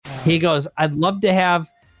He goes, I'd love to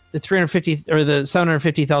have the $350 or the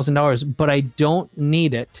 $750,000, but I don't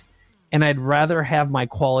need it. And I'd rather have my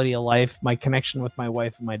quality of life, my connection with my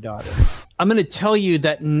wife and my daughter. I'm going to tell you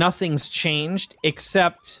that nothing's changed,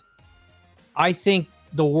 except I think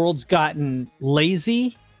the world's gotten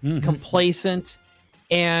lazy, complacent,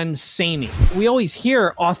 and samey. We always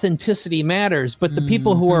hear authenticity matters, but the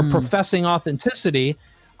people who are professing authenticity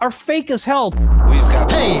are fake as hell.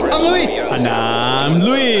 Hey, I'm Luis. And I'm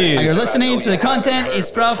Luis. And you're listening to the Content is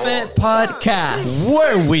Profit podcast,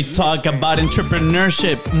 where we talk about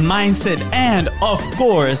entrepreneurship, mindset, and of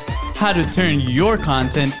course, how to turn your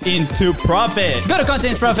content into profit. Go to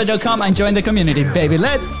contentisprofit.com and join the community, baby.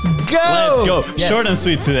 Let's go. Let's go. Yes. Short and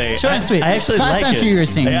sweet today. Short and sweet. I actually Fast like and it.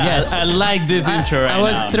 Furious. Yes. I like this intro right I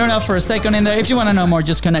was now. thrown off for a second in there. If you want to know more,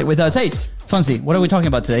 just connect with us. Hey, Fonzie, what are we talking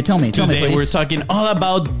about today? Tell me, Today please. we're talking all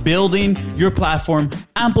about building your platform,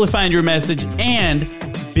 amplifying your message, and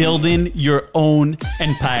building your own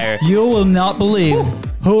empire. You will not believe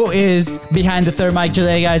who is behind the third mic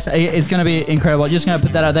today, guys. It's going to be incredible. Just going to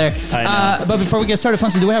put that out there. But before we get started,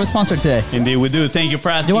 Fonzie, do we have a sponsor today? Indeed, we do. Thank you for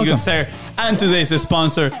asking, You're good welcome. sir. And today's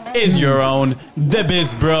sponsor is your own, The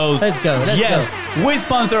Biz Bros. Let's go. Yes, we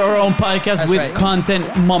sponsor our own podcast That's with right.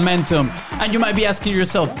 Content Momentum. And you might be asking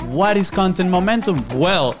yourself, what is Content Momentum?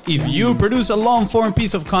 Well, if you produce a long-form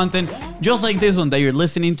piece of content, just like this one that you're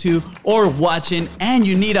listening to or watching, and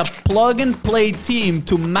you need a plug-and-play team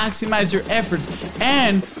to maximize your efforts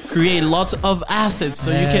and create lots of assets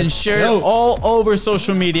so you can share it all over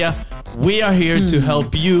social media, we are here to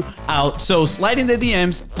help you out. So slide in the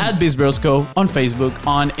DMs at BizBrosCo on Facebook,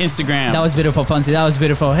 on Instagram. That was beautiful, Fonzie. That was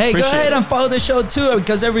beautiful. Hey, Appreciate go ahead it. and follow the show too,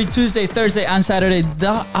 because every Tuesday, Thursday, and Saturday,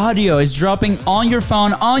 the audio is dropping on your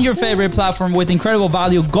phone, on your favorite platform with incredible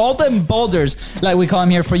value, golden boulders, like we call them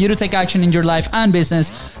here, for you to take action in your life and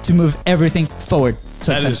business to move everything forward.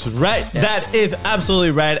 So That is right. Yes. That is absolutely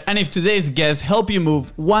right. And if today's guests help you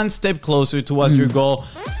move one step closer towards your goal,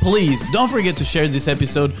 please don't forget to share this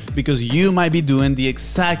episode, because you might be doing the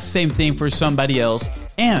exact same thing for somebody else.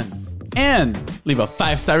 And leave a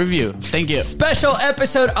 5-star review. Thank you. Special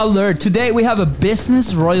episode alert. Today we have a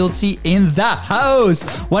business royalty in the house.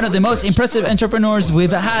 One of the most impressive entrepreneurs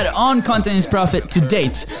we've had on Content is Profit to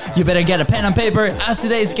date. You better get a pen and paper, as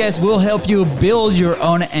today's guest will help you build your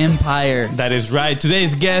own empire. That is right.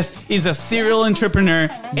 Today's guest is a serial entrepreneur,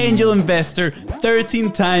 angel investor,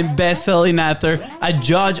 13-time best-selling author, a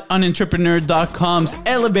judge on Entrepreneur.com's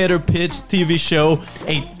Elevator Pitch TV show,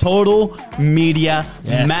 a total media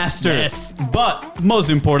master. Yes. But most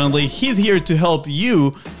importantly, he's here to help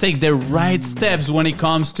you take the right steps when it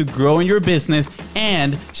comes to growing your business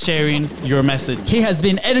and sharing your message. He has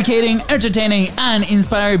been educating, entertaining, and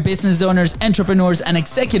inspiring business owners, entrepreneurs, and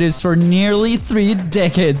executives for nearly 3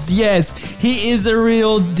 decades. Yes, he is the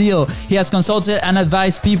real deal. He has consulted and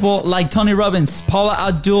advised people like Tony Robbins, Paula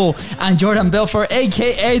Abdul, and Jordan Belfort,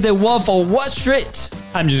 aka the Wolf of Wall Street.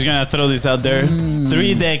 I'm just gonna throw this out there.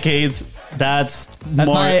 3 decades. That's more.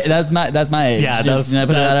 That's my age. Yeah, Just that's gonna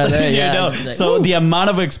put that out there. you Yeah, know, just like, so the amount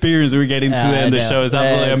of experience we're getting Yeah, to I end the know. show is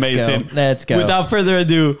absolutely Let's amazing. go. Let's go. Without further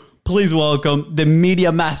ado, please welcome the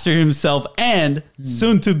media master himself and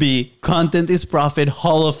soon to be Content is Profit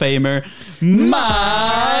Hall of Famer,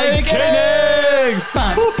 Mike Koenigs.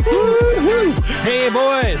 Hey,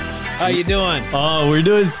 boys. How you doing? Oh, we're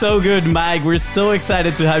doing so good, Mike. We're so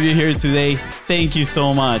excited to have you here today. Thank you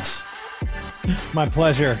so much. My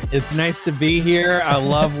pleasure. It's nice to be here. I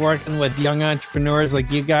love working with young entrepreneurs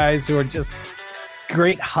like you guys who are just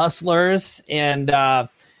great hustlers. And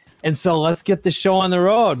so let's get the show on the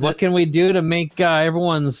road. What can we do to make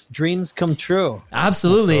everyone's dreams come true?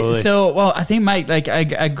 Absolutely. So, well, I think, Mike, like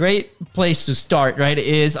a great place to start, right,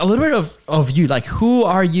 is a little bit of you. Like, who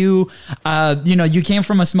are you? You came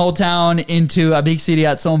from a small town into a big city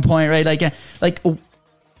at some point, right? Like,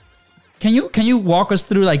 can you walk us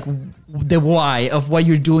through like the why of what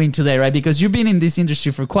you're doing today, right? Because you've been in this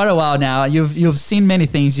industry for quite a while now. You've seen many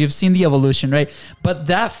things. You've seen the evolution, right? But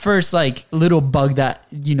that first like little bug that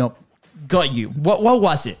got you. What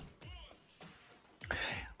was it?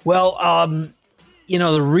 Well,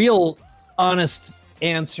 the real honest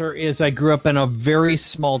answer is I grew up in a very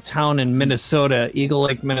small town in Minnesota, Eagle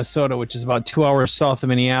Lake, Minnesota, which is about 2 hours south of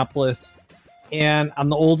Minneapolis. And I'm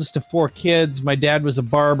the oldest of 4 kids. My dad was a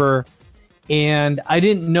barber. And I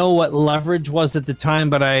didn't know what leverage was at the time,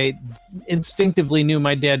 but I instinctively knew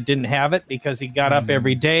my dad didn't have it because he got up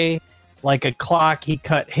every day like a clock. He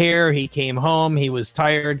cut hair. He came home. He was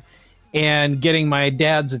tired. And getting my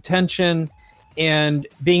dad's attention and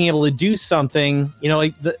being able to do something,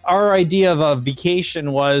 our idea of a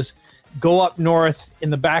vacation was go up north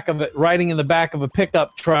riding in the back of a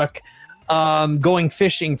pickup truck, going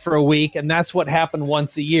fishing for a week. And that's what happened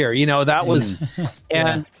once a year. That was,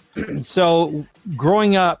 and so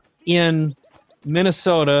growing up in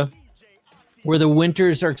Minnesota, where the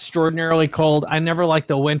winters are extraordinarily cold, I never liked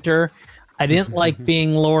the winter. I didn't like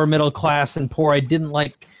being lower middle class and poor. I didn't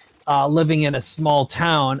like living in a small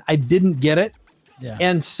town. I didn't get it. Yeah.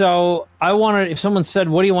 And so if someone said,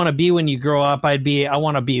 what do you want to be when you grow up? I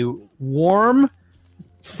want to be warm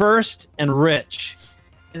first and rich.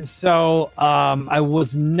 And so I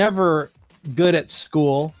was never good at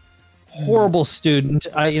school, horrible student.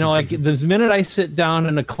 Like the minute I sit down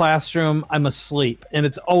in a classroom, I'm asleep, and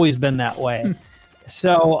it's always been that way.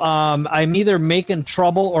 So I'm either making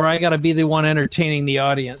trouble or I got to be the one entertaining the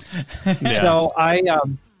audience. Yeah. So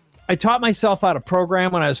I taught myself how to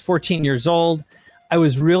program when I was 14 years old. I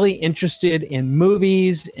was really interested in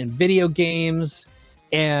movies and video games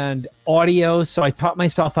and audio. So I taught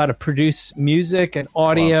myself how to produce music and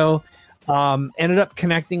audio. Wow. Ended up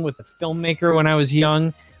connecting with a filmmaker when I was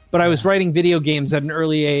young, but I was writing video games at an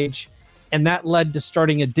early age. And that led to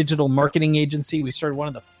starting a digital marketing agency. We started one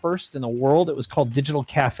of the first in the world. It was called Digital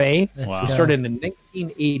Cafe. Wow. We started in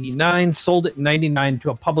 1989, sold it in 99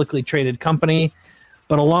 to a publicly traded company.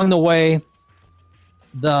 But along the way,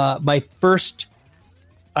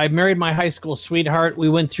 I married my high school sweetheart. We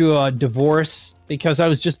went through a divorce because I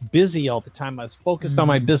was just busy all the time. I was focused on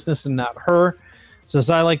my business and not her. So as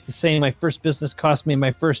I like to say, my first business cost me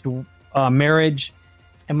my first marriage.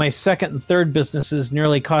 And my second and third businesses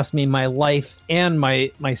nearly cost me my life and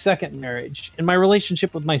my second marriage and my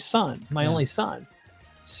relationship with my son, my only son.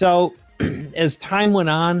 So as time went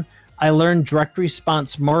on, I learned direct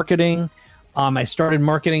response marketing. I started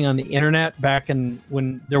marketing on the internet back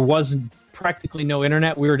when there wasn't practically no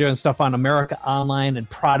internet. We were doing stuff on America Online and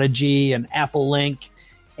Prodigy and Apple Link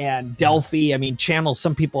and Delphi. I mean, channels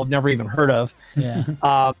some people have never even heard of.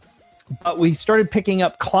 Yeah. But we started picking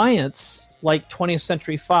up clients like 20th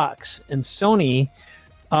Century Fox and Sony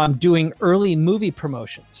doing early movie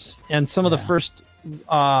promotions and some of the first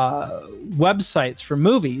websites for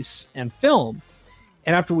movies and film.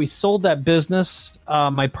 And after we sold that business,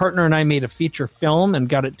 my partner and I made a feature film and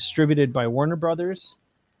got it distributed by Warner Brothers.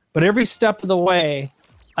 But every step of the way,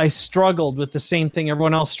 I struggled with the same thing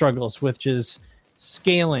everyone else struggles, which is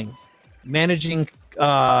scaling, managing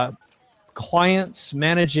clients,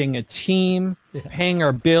 managing a team, paying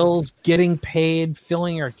our bills, getting paid,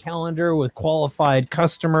 filling our calendar with qualified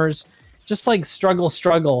customers, just like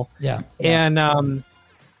struggle. Yeah. And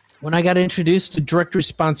when I got introduced to direct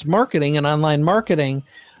response marketing and online marketing,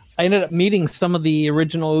 I ended up meeting some of the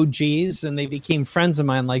original OGs, and they became friends of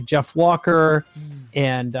mine, like Jeff Walker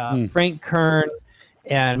and Frank Kern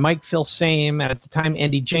and Mike Filsame, and at the time,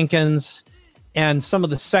 Andy Jenkins, and some of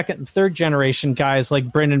the second and third generation guys like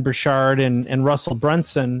Brendan Burchard and Russell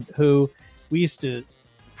Brunson, who we used to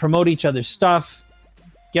promote each other's stuff,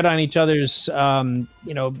 get on each other's,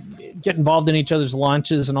 get involved in each other's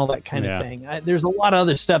launches and all that kind of thing. There's a lot of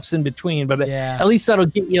other steps in between, but at least that'll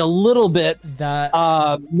get you a little bit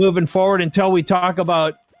moving forward until we talk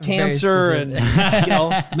about cancer and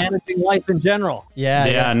managing life in general.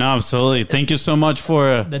 Yeah, no, absolutely. Thank you so much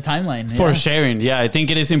for the timeline for sharing. I think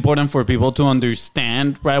it is important for people to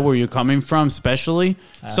understand right where you're coming from, especially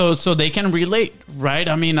so they can relate, right?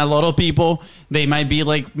 I mean, a lot of people, they might be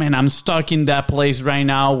like, man, I'm stuck in that place right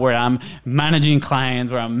now where I'm managing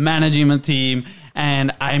clients, where I'm managing a team,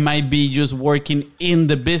 and I might be just working in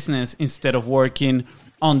the business instead of working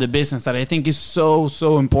on the business. That I think is so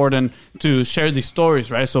important to share these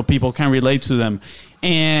stories, right? So people can relate to them.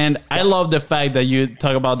 And I love the fact that you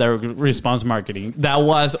talk about direct response marketing. That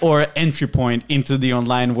was our entry point into the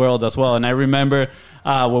online world as well. And I remember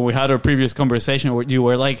when we had our previous conversation where you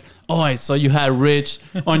were like, oh, I saw you had Rich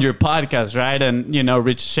on your podcast, right? And,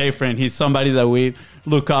 Rich Schaefer, and he's somebody that we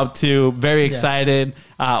look up to, very excited.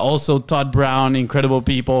 Also Todd Brown, incredible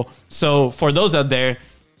people. So for those out there,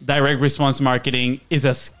 direct response marketing is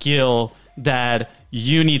a skill that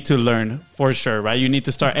you need to learn for sure, right? You need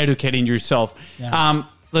to start educating yourself.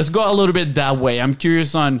 Let's go a little bit that way. I'm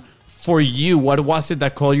curious on, for you, what was it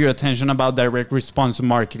that caught your attention about direct response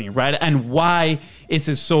marketing, right? And why is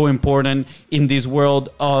it so important in this world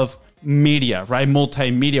of media, right?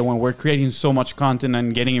 Multimedia, when we're creating so much content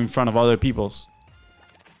and getting in front of other people's.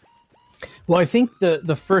 Well, I think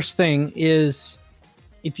the first thing is,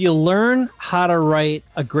 if you learn how to write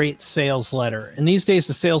a great sales letter, and these days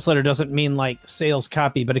the sales letter doesn't mean like sales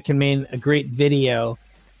copy, but it can mean a great video.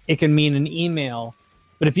 It can mean an email.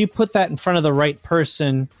 But if you put that in front of the right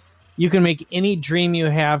person, you can make any dream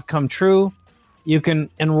you have come true. You can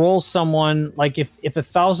enroll someone, like if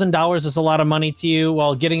 $1,000 is a lot of money to you,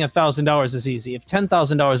 well, getting $1,000 is easy. If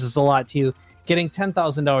 $10,000 is a lot to you, getting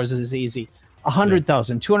 $10,000 is easy. $100,000,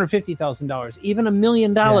 $250,000, even $1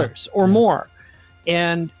 million or more.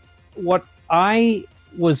 And what I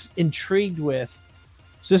was intrigued with,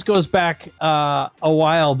 so this goes back a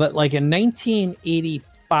while, but like in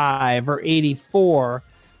 1985 or 84,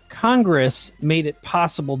 Congress made it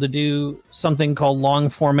possible to do something called long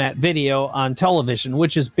format video on television,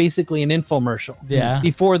 which is basically an infomercial. Yeah.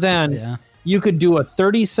 Before then, you could do a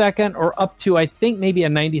 30-second or up to, I think, maybe a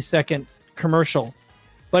 90-second commercial.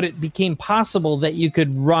 But it became possible that you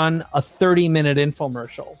could run a 30-minute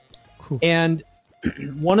infomercial. Cool. And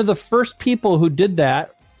one of the first people who did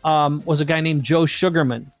that was a guy named Joe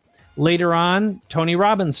Sugarman. Later on, Tony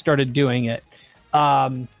Robbins started doing it.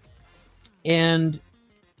 And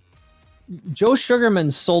Joe Sugarman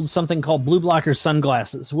sold something called blue blocker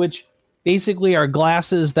sunglasses, which basically are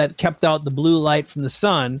glasses that kept out the blue light from the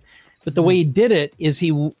sun. But the way he did it is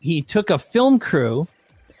he took a film crew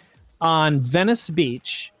on Venice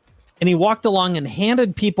Beach, and he walked along and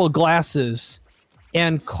handed people glasses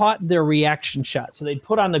and caught their reaction shot. So they'd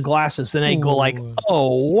put on the glasses and they'd go like,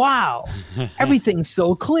 oh, wow, everything's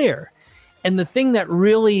so clear. And the thing that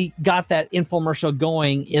really got that infomercial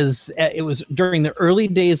going is it was during the early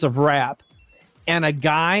days of rap, and a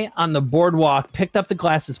guy on the boardwalk picked up the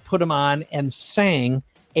glasses, put them on, and sang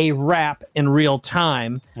a rap in real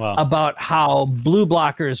time about how blue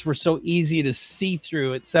blockers were so easy to see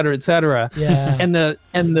through, et cetera, et cetera. Yeah. And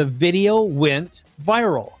the video went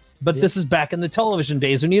viral. But this is back in the television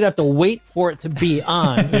days when you'd have to wait for it to be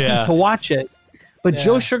on to watch it. But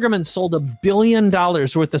Joe Sugarman sold $1 billion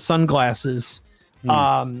worth of sunglasses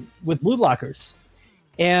with blue blockers.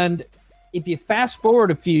 And if you fast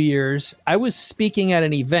forward a few years, I was speaking at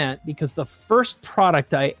an event because the first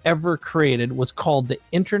product I ever created was called the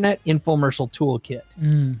Internet Infomercial Toolkit.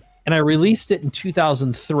 And I released it in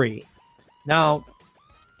 2003. Now,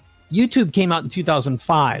 YouTube came out in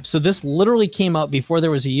 2005. So this literally came out before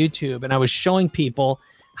there was a YouTube. And I was showing people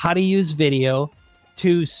how to use video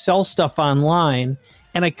to sell stuff online,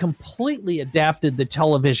 and I completely adapted the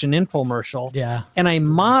television infomercial. Yeah. And I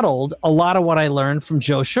modeled a lot of what I learned from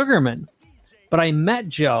Joe Sugarman. But I met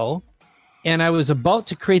Joe, and I was about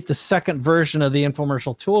to create the second version of the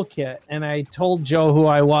infomercial toolkit, and I told Joe who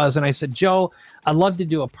I was, and I said, Joe, I'd love to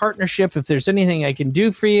do a partnership if there's anything I can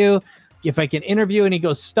do for you, if I can interview. And he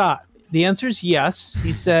goes, stop. The answer is yes.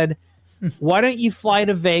 He said, why don't you fly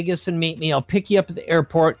to Vegas and meet me? I'll pick you up at the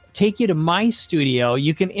airport, take you to my studio.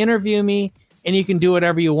 You can interview me, and you can do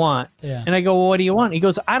whatever you want. Yeah. And I go, well, what do you want? He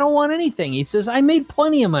goes, I don't want anything. He says, I made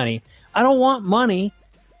plenty of money. I don't want money.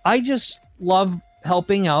 I just love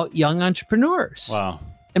helping out young entrepreneurs. Wow.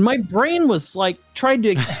 And my brain was like, tried to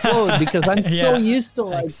explode because I'm so used to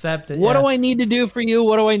like, what do I need to do for you?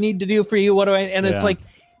 What do I need to do for you? What do I, and it's like,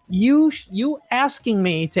 you asking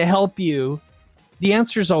me to help you, the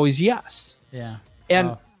answer is always yes. Yeah.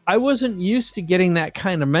 And I wasn't used to getting that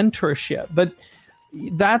kind of mentorship, but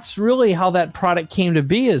that's really how that product came to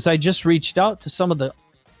be. Is I just reached out to some of the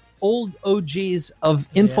old OGs of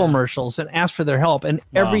infomercials and asked for their help. And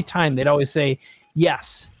every time they'd always say,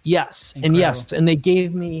 yes, yes, and yes. And they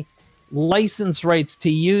gave me license rights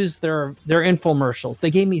to use their infomercials.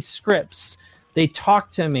 They gave me scripts. They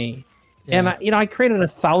talked to me. Yeah. And I created a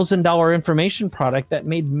 $1,000 information product that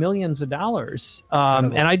made millions of dollars.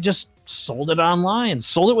 And I just sold it online,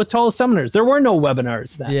 sold it with teleseminars. There were no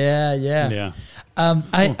webinars then. Yeah.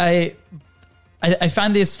 I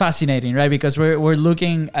find this fascinating, right? Because we're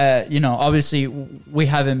looking at, obviously we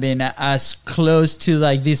haven't been as close to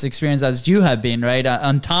like this experience as you have been, right?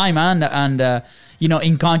 On time and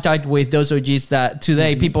in contact with those OGs that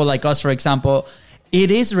today people like us, for example, it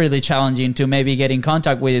is really challenging to maybe get in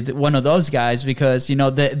contact with one of those guys because,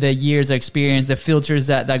 the years of experience, the filters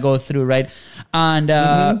that go through, right?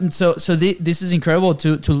 And so this is incredible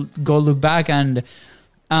to go look back and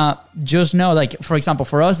just know, like, for example,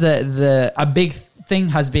 for us, a big thing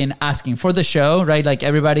has been asking for the show, right? Like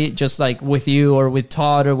everybody, just like with you or with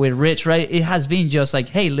Todd or with Rich, right? It has been just like,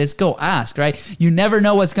 hey, let's go ask, right? You never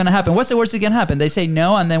know what's going to happen. What's the worst that can happen? They say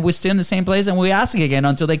no, and then we're still in the same place and we ask again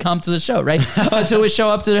until they come to the show, right? Until we show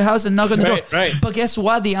up to their house and knock on the door. Right. But guess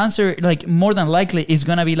what? The answer, like more than likely, is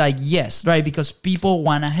going to be like yes, right? Because people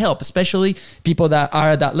want to help, especially people that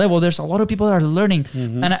are at that level. There's a lot of people that are learning.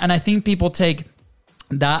 And I think people take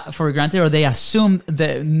that for granted, or they assume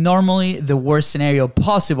that normally the worst scenario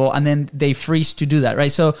possible, and then they freeze to do that,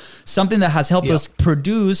 right? So something that has helped us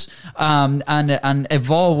produce and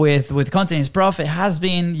evolve with content is Prophet has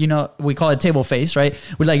been, we call it table face, right?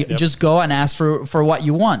 We just go and ask for what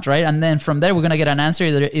you want, right? And then from there we're gonna get an answer,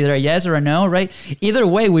 either a yes or a no, right? Either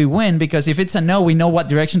way we win, because if it's a no, we know what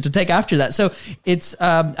direction to take after that. So it's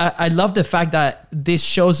I love the fact that this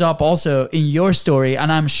shows up also in your story,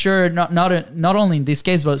 and I'm sure not only in this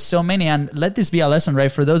case, but so many. And let this be a lesson,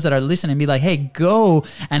 right, for those that are listening. Be like, hey, go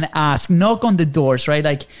and ask, knock on the doors, right?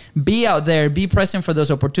 Like, be out there, be present for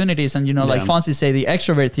those opportunities. And like Fonzie say, the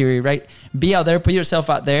extrovert theory, right? Be out there, put yourself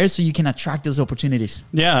out there so you can attract those opportunities.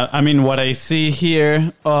 Yeah, I mean, what I see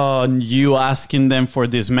here on you asking them for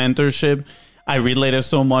this mentorship, I relate it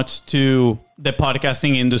so much to the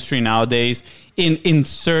podcasting industry nowadays in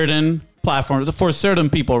certain platforms for certain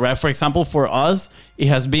people, right? For example, for us, it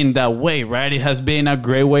has been that way, right? It has been a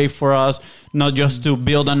great way for us, not just to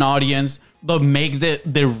build an audience, but make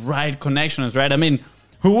the right connections, right? I mean,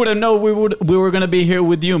 who would have known we were going to be here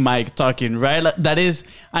with you, Mike, talking, right? That is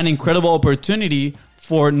an incredible opportunity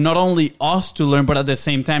for not only us to learn, but at the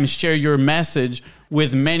same time, share your message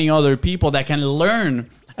with many other people that can learn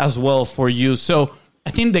as well for you. So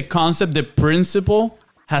I think the concept, the principle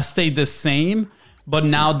has stayed the same, but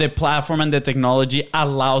now the platform and the technology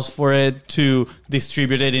allows for it to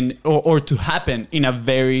distribute it in or to happen in a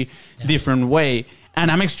very different way. And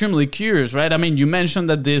I'm extremely curious, right? I mean, you mentioned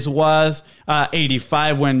that this was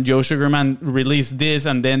 85 when Joe Sugarman released this,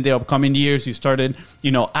 and then the upcoming years you started,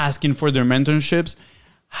 asking for their mentorships.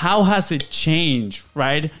 How has it changed,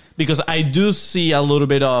 right? Because I do see a little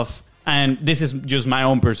bit of, and this is just my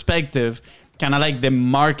own perspective, kind of like the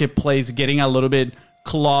marketplace getting a little bit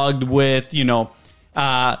clogged with,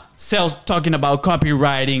 sales talking about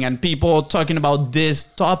copywriting and people talking about these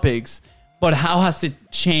topics. But how has it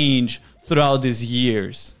changed throughout these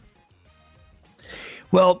years?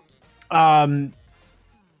 Well, I'm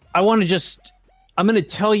going to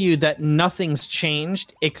tell you that nothing's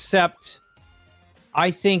changed, except I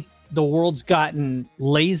think the world's gotten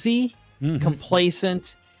lazy,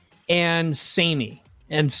 complacent, and samey.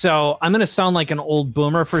 And so I'm going to sound like an old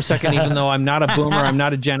boomer for a second, even though I'm not a boomer. I'm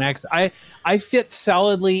not a Gen X. I fit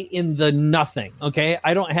solidly in the nothing. Okay.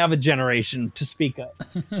 I don't have a generation to speak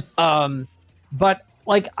of. But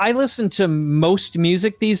like, I listen to most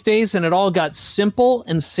music these days, and it all got simple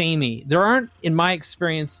and samey. There aren't, in my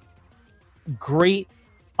experience, a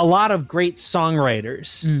lot of great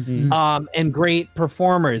songwriters and great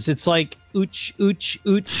performers. It's like ooch, ooch,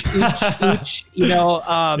 ooch, ooch,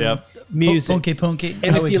 ooch, music. Punky.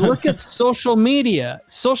 And if you look at social media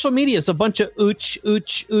is a bunch of ooch,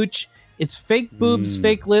 ooch, ooch. It's fake boobs,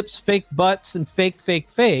 fake lips, fake butts, and fake.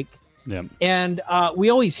 Yeah. And we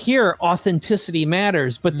always hear authenticity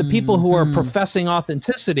matters, but the people who are professing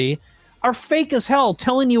authenticity are fake as hell,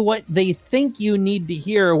 telling you what they think you need to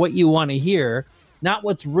hear, what you want to hear, not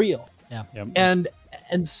what's real. Yeah. Yep.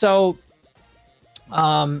 And so,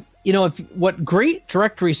 what great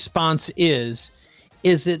direct response is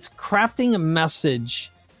it's crafting a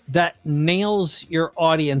message that nails your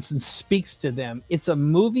audience and speaks to them. It's a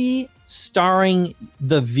movie starring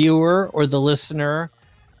the viewer or the listener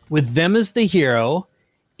with them as the hero,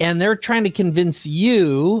 and they're trying to convince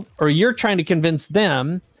you, or you're trying to convince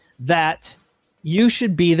them, that you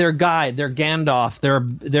should be their guide, their Gandalf, their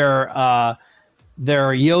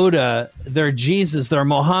Yoda, their Jesus, their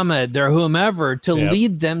Muhammad, their whomever, to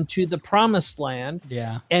lead them to the promised land.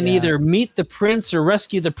 And either meet the prince or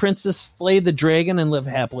rescue the princess, slay the dragon, and live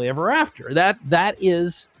happily ever after. That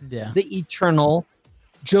is the eternal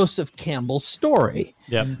Joseph Campbell story.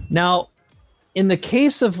 Now, in the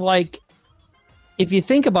case of, like, if you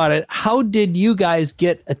think about it, how did you guys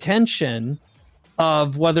get attention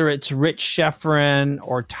of whether it's Rich Schefren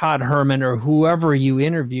or Todd Herman or whoever you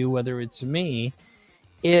interview, whether it's me?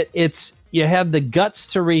 It's you had the guts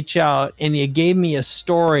to reach out, and you gave me a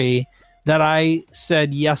story that I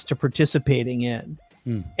said yes to participating in.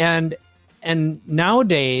 And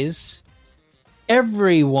nowadays,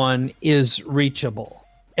 everyone is reachable.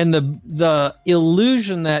 And the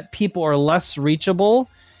illusion that people are less reachable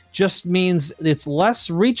just means it's less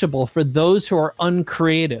reachable for those who are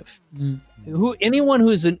uncreative. Anyone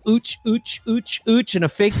who's an ooch, ooch, ooch, ooch, and a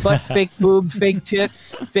fake butt, fake boob, fake tit,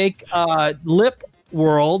 fake lip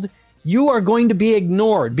world, you are going to be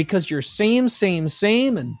ignored because you're same,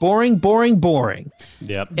 and boring.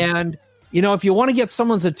 Yep. And if you want to get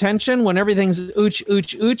someone's attention when everything's ooch,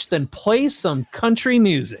 ooch, ooch, then play some country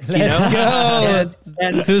music. Let's go.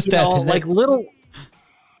 And two-step. Like Lil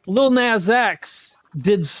Nas X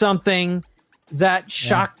did something that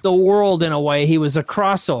shocked the world in a way. He was a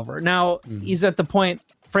crossover. Now he's at the point,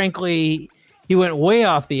 frankly, he went way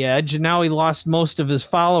off the edge, and now he lost most of his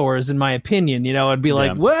followers, in my opinion. You know, it'd be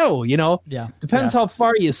like, whoa, you know, depends how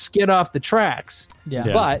far you skid off the tracks.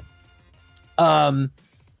 But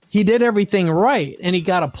he did everything right, and he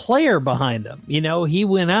got a player behind him. You know, he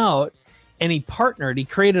went out and he partnered. He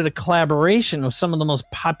created a collaboration with some of the most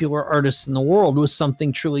popular artists in the world with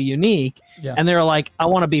something truly unique. And they're like, I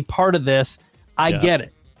want to be part of this. I get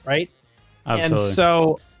it, right? Absolutely. And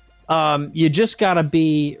so you just got to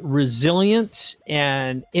be resilient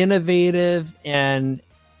and innovative and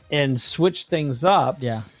switch things up.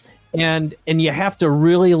 And you have to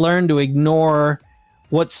really learn to ignore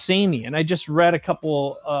what's samey. And I just read a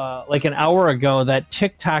couple, like an hour ago, that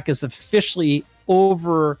TikTok is officially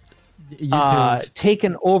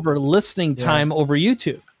taken over listening time over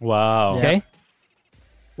YouTube. Wow. Okay.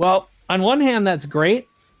 Well, on one hand, that's great.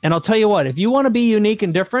 And I'll tell you what, if you want to be unique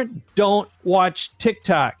and different, don't watch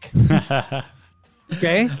TikTok.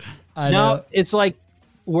 Okay? Now, it's like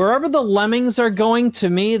wherever the lemmings are going, to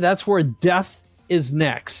me, that's where death is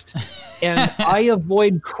next. And I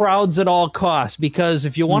avoid crowds at all costs, because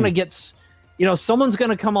if you want to get, you know, someone's going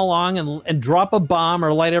to come along and drop a bomb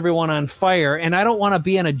or light everyone on fire, and I don't want to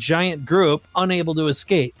be in a giant group unable to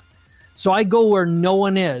escape. So I go where no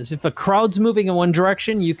one is. If a crowd's moving in one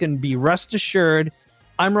direction, you can be rest assured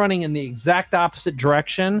I'm running in the exact opposite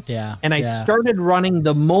direction. And I started running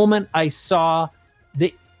the moment I saw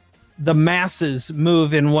the masses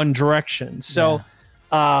move in one direction. So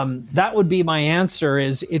that would be my answer,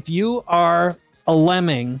 is if you are a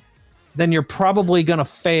lemming, then you're probably going to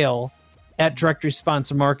fail at direct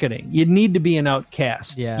response marketing. You need to be an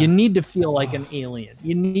outcast. You need to feel like an alien.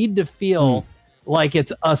 You need to feel like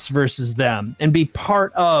it's us versus them and be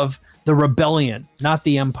part of the rebellion, not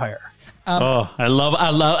the empire. I love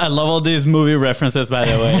all these movie references, by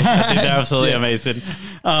the way. I think they're absolutely amazing.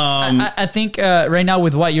 I think right now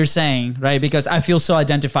with what you're saying, right? Because I feel so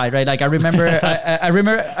identified, right? Like I remember, I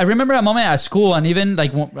remember a moment at school, and even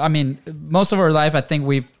like, I mean, most of our life, I think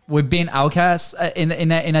we've been outcasts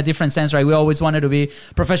in a different sense, right? We always wanted to be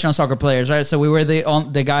professional soccer players, right? So we were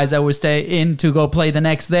the guys that would stay in to go play the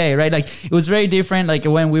next day, right? Like it was very different. Like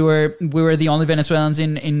when we were the only Venezuelans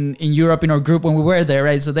in Europe in our group when we were there,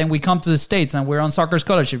 right? So then we come to the States and we're on soccer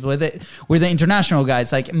scholarship. We're the international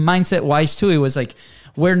guys. Like mindset wise too, it was like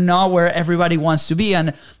we're not where everybody wants to be,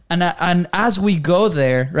 and as we go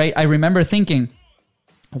there, right? I remember thinking,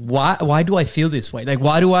 why do I feel this way? Like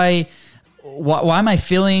why am I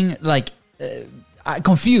feeling like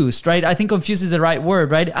confused, right? I think confused is the right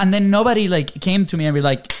word, right? And then nobody like came to me and be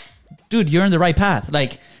like, dude, you're on the right path.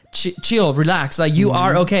 Like chill, relax. Like you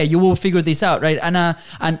are okay. You will figure this out, right?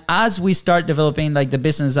 And as we start developing like the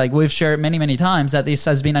business, like we've shared many times that this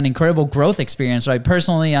has been an incredible growth experience, right?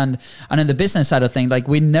 Personally and in the business side of things, like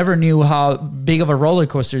we never knew how big of a roller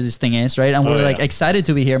coaster this thing is, right? And we're like excited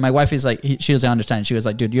to be here. My wife is like, she doesn't understand. She was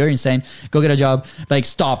like, dude, you're insane. Go get a job. Like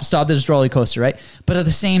stop this roller coaster, right? But at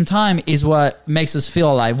the same time is what makes us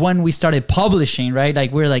feel alive. When we started publishing, right?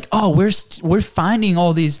 Like we're like, oh, we're finding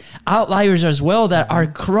all these outliers as well that are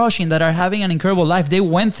crushing, that are having an incredible life. They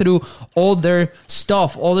went through all their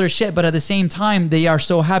stuff, all their shit, but at the same time, they are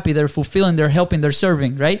so happy, they're fulfilling, they're helping, they're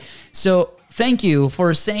serving, right? So thank you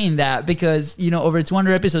for saying that, because, you know, over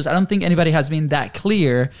 200 episodes, I don't think anybody has been that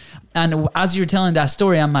clear. And as you're telling that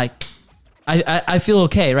story, I'm like, I feel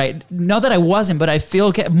okay, right? Not that I wasn't, but I feel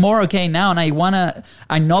okay, more okay now. And I want to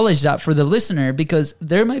acknowledge that for the listener, because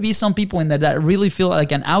there might be some people in there that really feel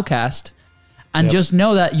like an outcast, and just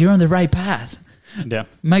know that you're on the right path.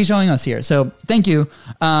 Mike's showing us here. So thank you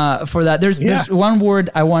for that. There's one word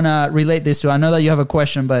I want to relate this to. I know that you have a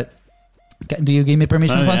question, but do you give me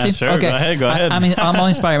permission, Fonzie? Yeah, sure. Okay. Go ahead. I'm all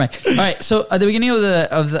inspired, Mike. All right. So at the beginning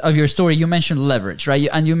of your story, you mentioned leverage, right?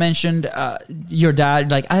 And you mentioned your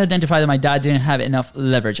dad. Like I identified that my dad didn't have enough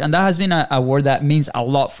leverage, and that has been a word that means a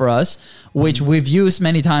lot for us, which we've used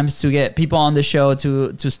many times to get people on the show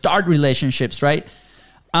to start relationships, right?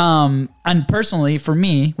 And personally, for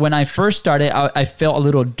me, when I first started, I felt a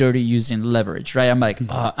little dirty using leverage, right? I'm like,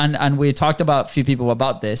 and we talked about a few people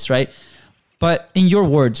about this, right? But in your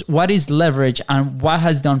words, what is leverage and what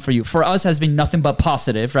has done for you? For us has been nothing but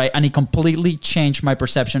positive, right? And it completely changed my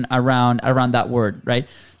perception around that word, right?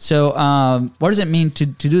 So what does it mean to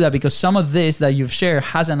do that? Because some of this that you've shared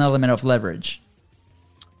has an element of leverage.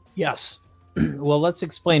 Yes. Well, let's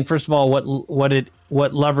explain first of all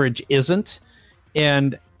what leverage isn't,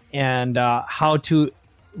 and how to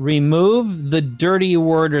remove the dirty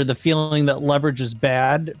word or the feeling that leverage is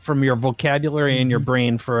bad from your vocabulary and your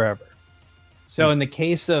brain forever. So in the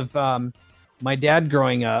case of my dad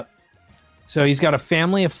growing up, So he's got a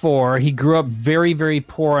family of 4. He grew up very, very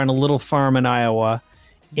poor on a little farm in Iowa.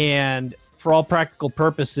 And for all practical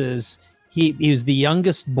purposes, he was the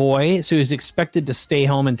youngest boy, so he was expected to stay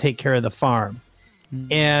home and take care of the farm.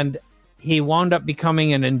 And he wound up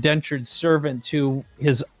becoming an indentured servant to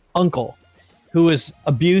his uncle, who was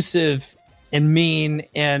abusive and mean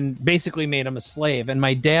and basically made him a slave. And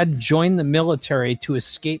my dad joined the military to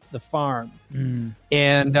escape the farm.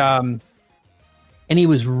 And he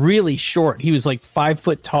was really short. He was like 5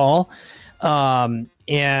 foot tall.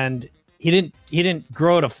 And he didn't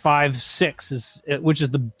grow to 5'6", which is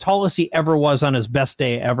the tallest he ever was on his best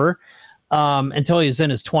day ever, until he was in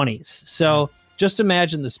his 20s. So just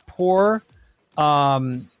imagine this poor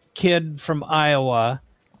kid from Iowa,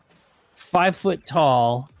 5 foot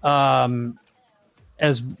tall,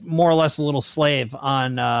 as more or less a little slave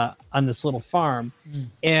on this little farm,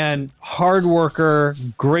 and hard worker,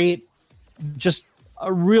 great, just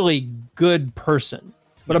a really good person,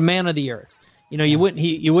 but a man of the earth. You know, you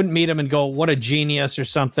wouldn't meet him and go, what a genius or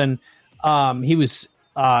something. He was,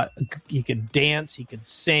 he could dance, he could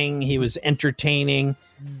sing, he was entertaining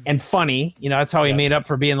and funny. You know, that's how he made up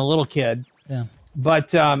for being a little kid. Yeah.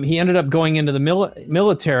 But he ended up going into the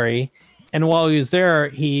military, and while he was there,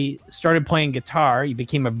 he started playing guitar. He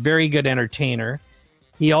became a very good entertainer.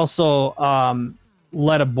 He also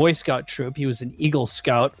led a Boy Scout troop. He was an Eagle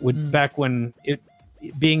Scout, back when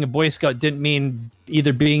being a Boy Scout didn't mean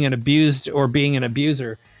either being an abused or being an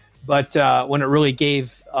abuser, but when it really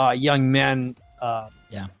gave young men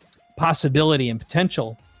possibility and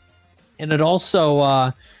potential. And it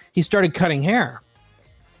also, he started cutting hair.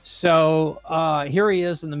 So here he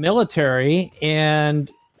is in the military, and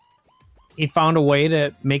he found a way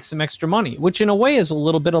to make some extra money, which in a way is a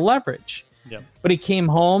little bit of leverage. Yep. But he came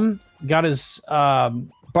home, got his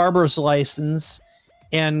barber's license,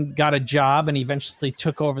 and got a job, and eventually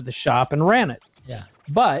took over the shop and ran it. Yeah.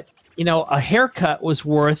 But, you know, a haircut was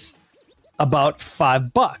worth about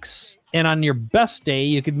 $5. And on your best day,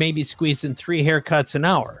 you could maybe squeeze in 3 haircuts an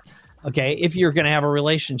hour. Okay. If you're going to have a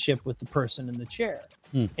relationship with the person in the chair.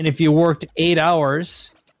 And if you worked 8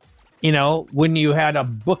 hours, you know, when you had a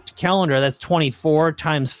booked calendar, that's 24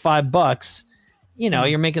 times $5, you know,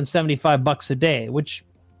 you're making $75 a day, which,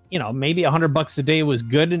 you know, maybe $100 a day was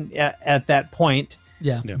good at that point.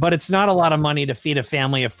 Yeah. But it's not a lot of money to feed a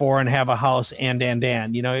family of 4 and have a house and,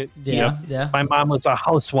 you know. Yeah. My mom was a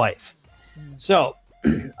housewife. So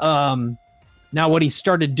now what he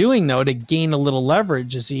started doing, though, to gain a little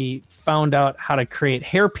leverage is he found out how to create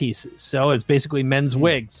hair pieces. So it's basically men's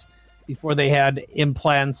wigs before they had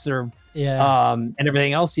implants or and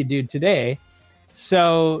everything else you do today.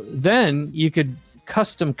 So then you could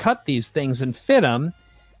custom cut these things and fit them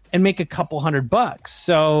and make a couple $100.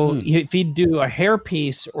 So if he'd do a hair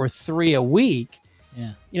piece or 3 a week,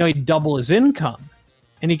 you know, he'd double his income,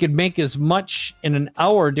 and he could make as much in an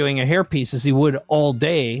hour doing a hair piece as he would all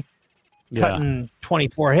day cutting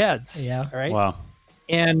 24 heads. Yeah. Right. Wow.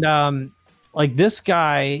 And like this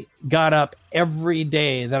guy got up every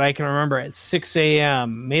day that I can remember at 6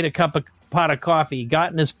 a.m., made a pot of coffee,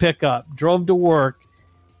 got in his pickup, drove to work,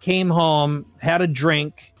 came home, had a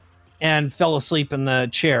drink, and fell asleep in the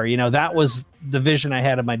chair. You know, that was the vision I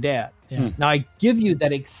had of my dad. Yeah. Now I give you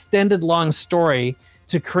that extended long story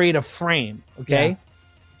to create a frame. Okay. Yeah.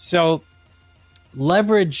 So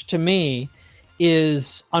leverage to me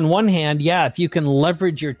is, on one hand, if you can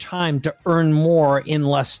leverage your time to earn more in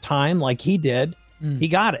less time, like he did, he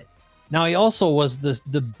got it. Now, he also was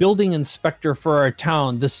the building inspector for our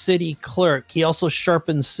town, the city clerk. He also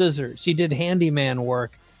sharpened scissors. He did handyman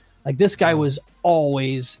work. Like, this guy was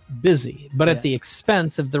always busy, but at the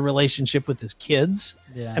expense of the relationship with his kids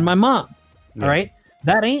and my mom. All right.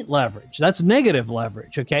 That ain't leverage. That's negative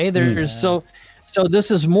leverage. Okay. So this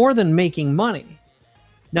is more than making money.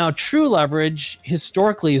 Now, true leverage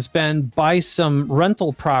historically has been buy some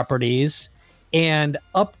rental properties and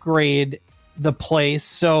upgrade the place.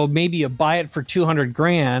 So maybe you buy it for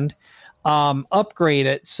 $200,000, upgrade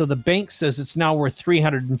it so the bank says it's now worth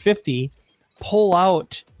 $350,000. Pull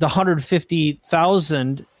out the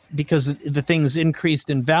 $150,000 because the thing's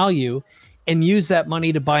increased in value, and use that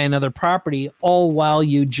money to buy another property, all while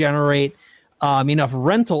you generate enough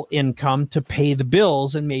rental income to pay the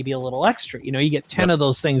bills and maybe a little extra. You know, you get 10 of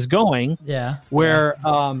those things going. Where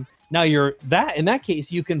now you're that in that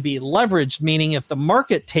case you can be leveraged, meaning if the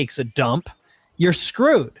market takes a dump, you're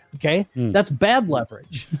screwed. Okay, that's bad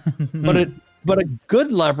leverage. but a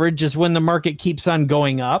good leverage is when the market keeps on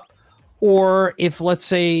going up, or if, let's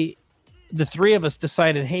say, the 3 of us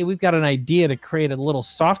decided, hey, we've got an idea to create a little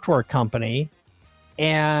software company,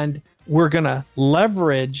 and we're gonna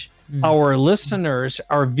leverage our listeners,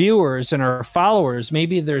 our viewers, and our followers,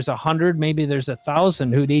 maybe there's 100, maybe there's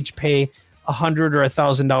 1,000 who'd each pay $100 or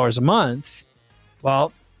 $1,000 a month.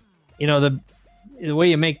 Well, the way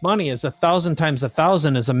you make money is 1,000 times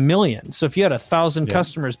 1,000 is 1,000,000. So if you had 1,000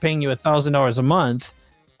 customers paying you $1,000 a month,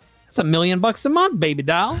 that's $1 million a month, baby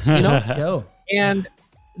doll. Let's go. And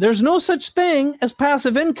there's no such thing as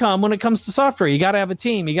passive income when it comes to software. You got to have a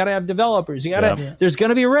team. You got to have developers. There's going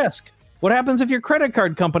to be risk. What happens if your credit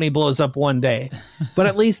card company blows up one day? But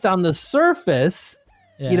at least on the surface,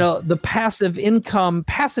 the passive income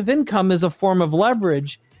is a form of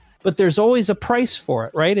leverage, but there's always a price for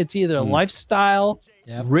it, right? It's either a lifestyle,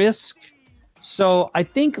 risk. So I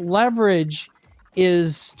think leverage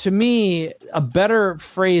is, to me, a better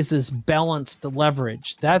phrase is balanced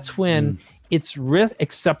leverage. That's when it's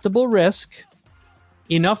acceptable risk,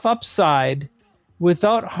 enough upside,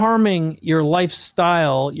 without harming your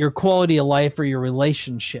lifestyle, your quality of life, or your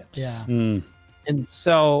relationships. Yeah. And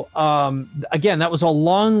so, again, that was a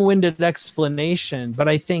long-winded explanation, but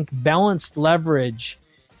I think balanced leverage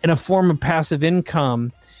in a form of passive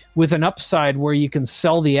income with an upside where you can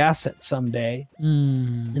sell the asset someday.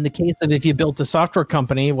 In the case of if you built a software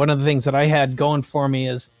company, one of the things that I had going for me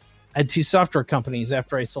is I had 2 software companies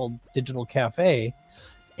after I sold Digital Cafe.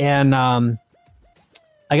 And I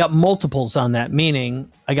got multiples on that, meaning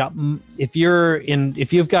if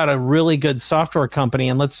you've got a really good software company,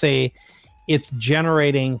 and let's say it's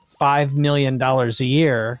generating $5 million a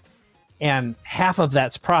year, and half of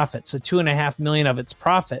that's profit, so $2.5 million of it's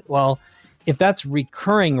profit. Well, if that's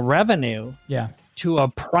recurring revenue to a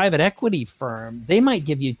private equity firm, they might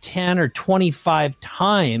give you 10 or 25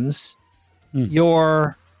 times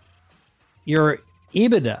your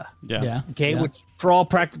EBITDA. Okay, which for all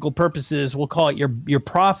practical purposes, we'll call it your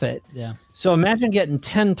profit. Yeah. So imagine getting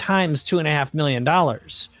 10 times $2.5 million,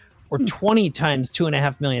 or 20 times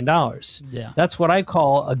 $2.5 million. Yeah. That's what I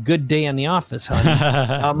call a good day in the office,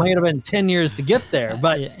 honey. Might have been 10 years to get there,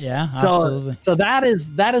 but absolutely. So that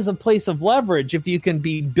is a place of leverage. If you can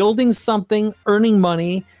be building something, earning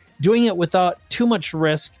money, doing it without too much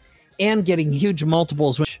risk, and getting huge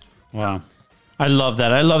multiples. Wow. I love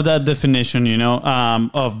that. I love that definition,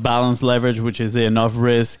 of balanced leverage, which is enough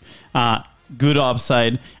risk, good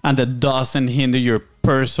upside, and that doesn't hinder your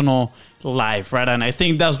personal life, right? And I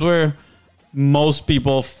think that's where most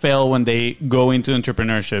people fail when they go into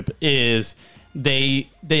entrepreneurship is they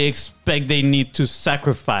expect they need to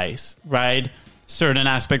sacrifice, right, certain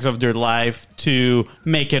aspects of their life to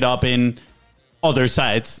make it up in other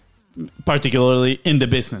sides, particularly in the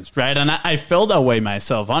business, right? And I felt that way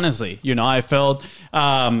myself, honestly. I felt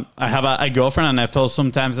I have a girlfriend, and I felt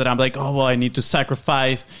sometimes that I'm like, oh, well, I need to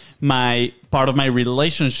sacrifice my part of my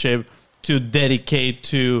relationship to dedicate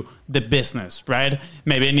to the business, right?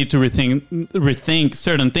 Maybe I need to rethink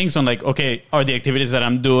certain things on, like, okay, are the activities that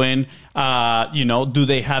I'm doing, do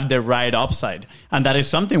they have the right upside? And that is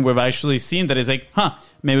something we've actually seen that is like,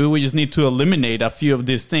 maybe we just need to eliminate a few of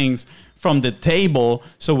these things from the table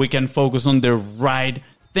so we can focus on the right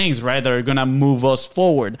things, right, that are going to move us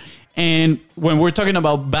forward. And when we're talking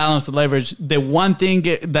about balanced leverage, the one thing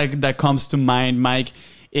that comes to mind, Mike,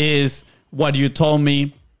 is what you told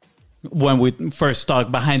me when we first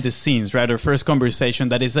talked behind the scenes, right? Our first conversation,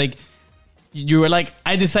 that is like, you were like,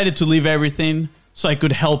 I decided to leave everything so I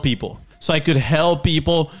could help people. So I could help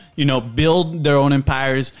people, build their own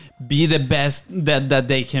empires, be the best that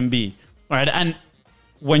they can be, right? And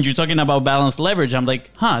when you're talking about balanced leverage, I'm like,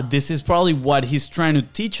 this is probably what he's trying to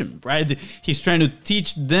teach them, right? He's trying to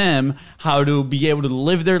teach them how to be able to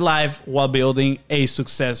live their life while building a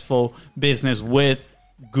successful business with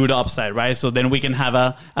good upside, right? So then we can have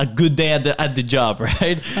a good day at the job,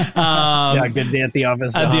 right? Good day at the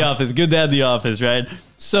office. At the office, good day at the office, right?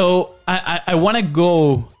 So I want to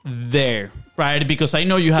go there, right? Because I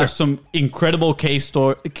know you have some incredible case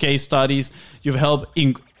studies. You've helped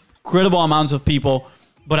incredible amounts of people.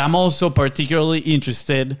 But I'm also particularly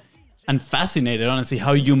interested and fascinated, honestly,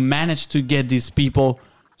 how you managed to get these people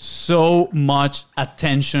so much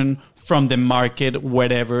attention from the market,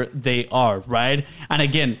 wherever they are, right? And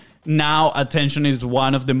again, now attention is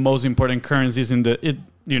one of the most important currencies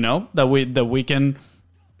that we can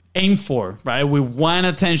aim for, right? We want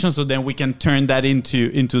attention, so then we can turn that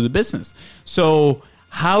into the business. So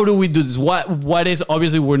how do we do this? What is,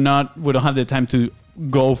 obviously we don't have the time to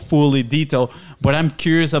go fully detail, but I'm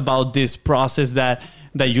curious about this process that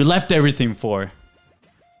you left everything for.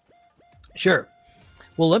 Sure.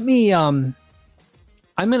 Well, let me I'm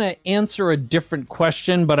going to answer a different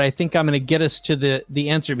question, but I think I'm going to get us to the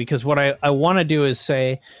answer, because what I want to do is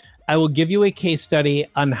say, I will give you a case study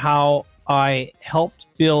on how I helped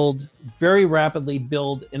very rapidly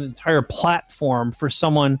build an entire platform for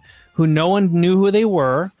someone who no one knew who they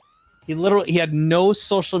were. He had no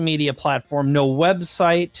social media platform, no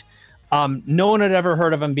website. No one had ever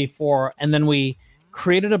heard of him before. And then we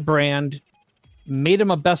created a brand, made him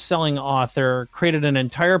a best-selling author, created an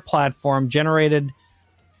entire platform, generated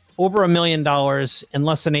over $1 million in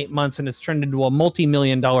less than 8 months, and it's turned into a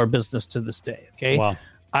multi-million-dollar business to this day. Okay. Wow.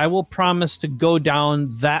 I will promise to go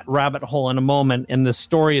down that rabbit hole in a moment. And the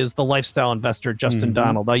story is the lifestyle investor, Justin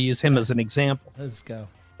Donald. I'll use him as an example. Let's go.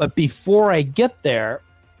 But before I get there,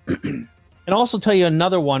 and also tell you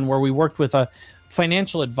another one where we worked with a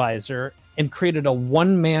financial advisor and created a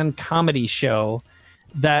one-man comedy show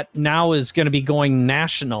that now is going to be going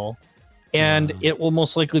national. And it will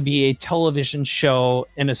most likely be a television show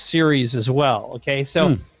and a series as well. Okay.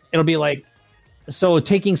 So it'll be like,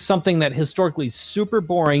 taking something that historically is super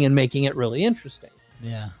boring and making it really interesting.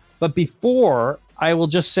 Yeah. But before, I will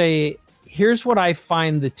just say, here's what I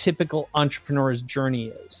find the typical entrepreneur's journey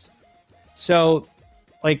is. So,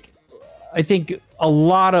 like, I think a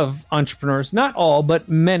lot of entrepreneurs, not all, but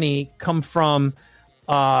many, come from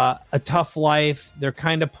a tough life. They're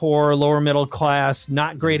kind of poor, lower middle class,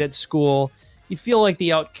 not great at school. You feel like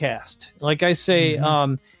the outcast. Like I say,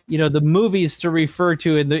 the movies to refer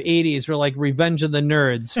to in the 80s were like Revenge of the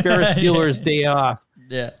Nerds, Ferris Bueller's Day Off,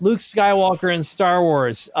 Luke Skywalker in Star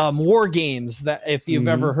Wars, War Games, that if you've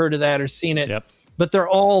ever heard of that or seen it. Yep. But they're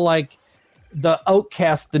all like the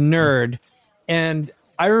outcast, the nerd. And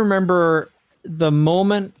I remember the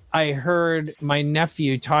moment I heard my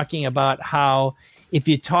nephew talking about how if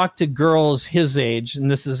you talk to girls his age, and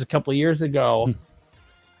this is a couple of years ago,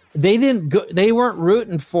 they weren't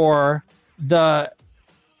rooting for the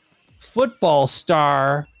football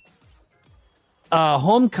star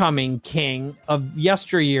homecoming king of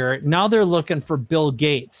yesteryear. Now they're looking for Bill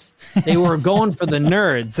Gates. They were going for the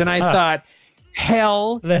nerds. And I thought,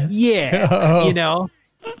 hell yeah,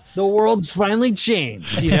 the world's finally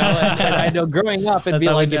changed, and I know growing up, it'd be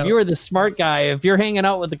like, if you were the smart guy, if you're hanging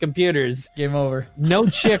out with the computers, game over. No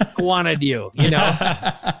chick wanted you,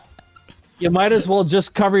 You might as well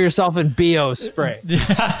just cover yourself in BO spray.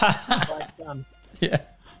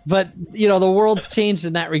 But, the world's changed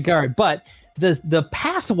in that regard. But the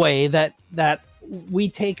pathway that we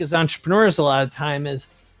take as entrepreneurs a lot of time is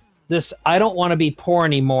this: I don't want to be poor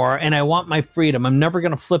anymore, and I want my freedom. I'm never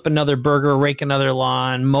going to flip another burger, rake another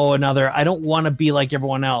lawn, mow another. I don't want to be like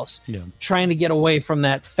everyone else. Yeah. Trying to get away from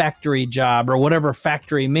that factory job or whatever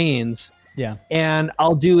factory means. Yeah. And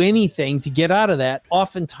I'll do anything to get out of that,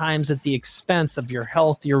 oftentimes at the expense of your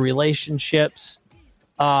health, your relationships,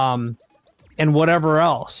 and whatever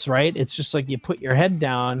else, right? It's just like you put your head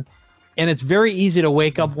down, and it's very easy to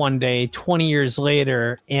wake up one day 20 years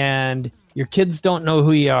later and your kids don't know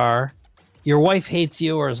who you are. Your wife hates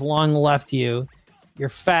you or has long left you. You're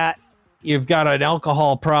fat. You've got an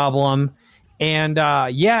alcohol problem. And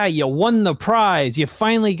you won the prize. You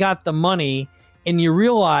finally got the money. And you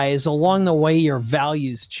realize along the way your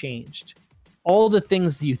values changed. All the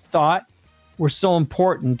things you thought were so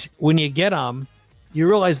important, when you get them, you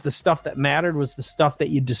realize the stuff that mattered was the stuff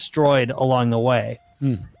that you destroyed along the way.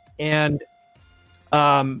 And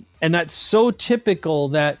that's so typical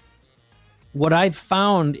that what I've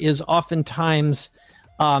found is oftentimes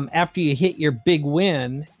after you hit your big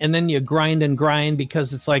win and then you grind and grind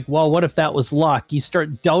because it's like, well, what if that was luck? You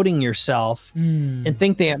start doubting yourself and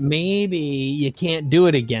think that maybe you can't do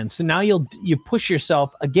it again. So now you push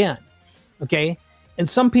yourself again. Okay. And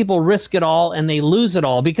some people risk it all and they lose it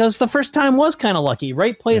all because the first time was kind of lucky.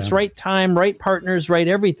 Right place, right time, right partners, right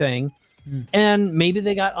everything. And maybe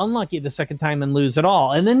they got unlucky the second time and lose it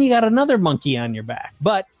all. And then you got another monkey on your back.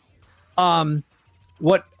 But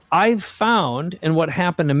what I've found and what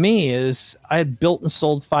happened to me is I had built and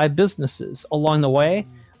sold 5 businesses. Along the way,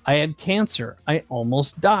 I had cancer. I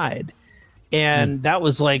almost died. And that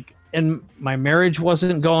was like, and my marriage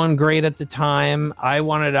wasn't going great at the time. I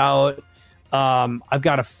wanted out. I've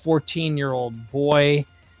got a 14-year-old boy,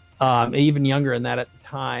 even younger than that at the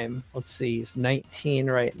time. Let's see, he's 19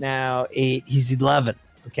 right now, 8. He's 11.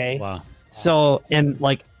 Okay. Wow. So, and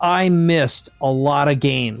like I missed a lot of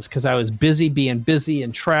games because I was being busy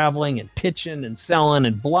and traveling and pitching and selling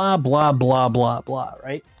and blah, blah, blah, blah, blah.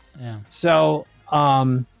 Right. Yeah. So,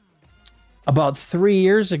 about 3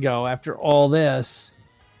 years ago, after all this,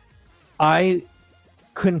 I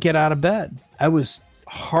couldn't get out of bed. I was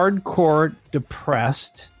hardcore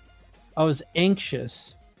depressed. I was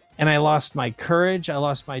anxious and I lost my courage. I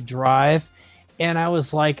lost my drive. And I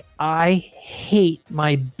was like, I hate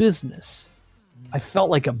my business. I felt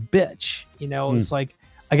like a bitch. It's like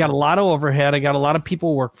I got a lot of overhead. I got a lot of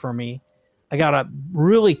people work for me. I got a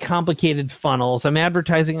really complicated funnels. I'm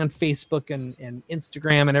advertising on Facebook and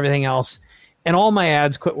Instagram and everything else. And all my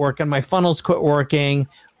ads quit working. My funnels quit working.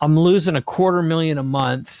 I'm losing $250,000 a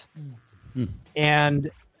month.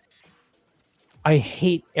 And I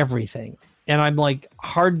hate everything. And I'm like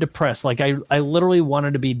hard depressed. Like I literally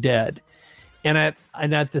wanted to be dead. And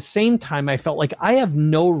at the same time, I felt like I have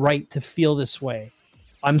no right to feel this way.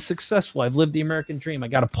 I'm successful. I've lived the American dream. I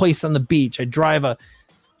got a place on the beach. I drive a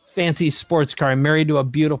fancy sports car. I'm married to a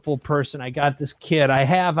beautiful person. I got this kid. I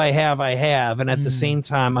have. And at the same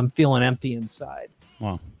time, I'm feeling empty inside.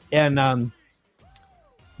 Wow. And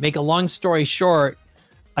make a long story short,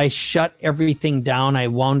 I shut everything down. I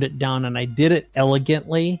wound it down, and I did it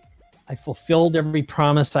elegantly. I fulfilled every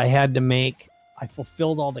promise I had to make. I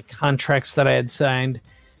fulfilled all the contracts that I had signed,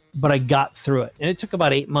 but I got through it. And it took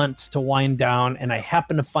about 8 months to wind down, and I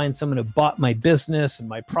happened to find someone who bought my business and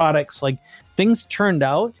my products. Like, things turned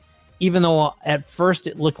out, even though at first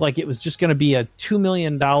it looked like it was just going to be a $2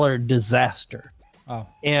 million disaster. Oh.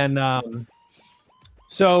 And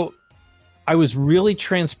so I was really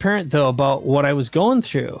transparent, though, about what I was going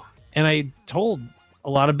through. And I told a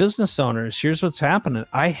lot of business owners, here's what's happening.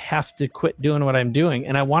 I have to quit doing what I'm doing.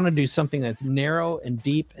 And I want to do something that's narrow and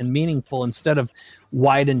deep and meaningful instead of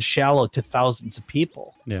wide and shallow to thousands of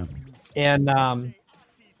people. Yeah. And I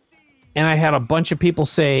had a bunch of people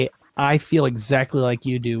say, I feel exactly like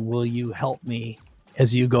you do. Will you help me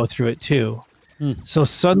as you go through it too? So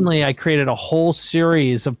suddenly I created a whole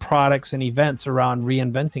series of products and events around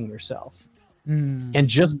reinventing yourself. And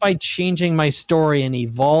just by changing my story and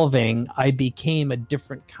evolving, I became a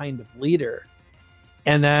different kind of leader.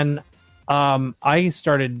 And then I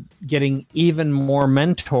started getting even more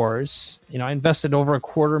mentors. You know, I invested over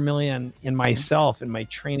 $250,000 in myself, in my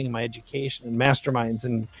training, my education, and masterminds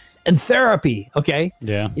and therapy. Okay.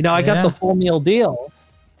 Yeah. You know, I got the full meal deal,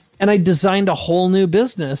 and I designed a whole new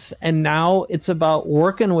business. And now it's about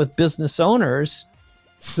working with business owners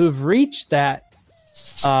who've reached that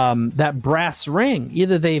brass ring.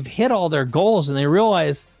 Either they've hit all their goals and they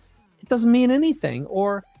realize it doesn't mean anything,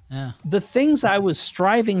 or the things I was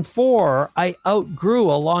striving for, I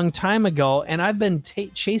outgrew a long time ago, and I've been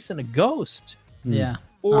chasing a ghost. Yeah.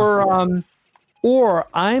 Or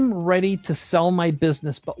I'm ready to sell my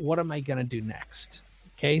business, but what am I going to do next?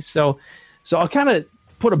 Okay, so I'll kind of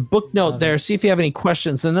put a book note there, see if you have any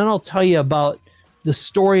questions, and then I'll tell you about the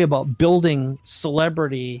story about building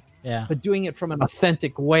celebrity, but doing it from an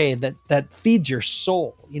authentic way that feeds your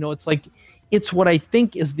soul. You know, it's what I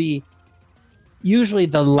think is usually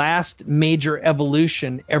the last major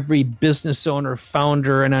evolution every business owner,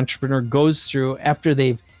 founder, and entrepreneur goes through after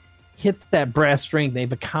they've hit that brass string.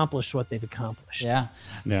 They've accomplished what they've accomplished. Yeah.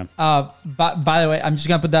 By the way, I'm just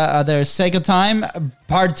gonna put that out there. Sake of time,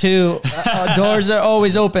 part 2. Doors are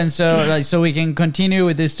always open, so we can continue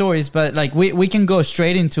with these stories. But like we can go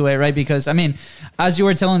straight into it, right? Because I mean, as you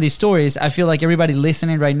were telling these stories, I feel like everybody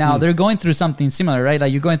listening right now, they're going through something similar, right?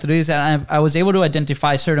 Like you're going through this, and I was able to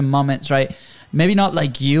identify certain moments, right? Maybe not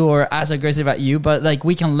like you or as aggressive at you, but like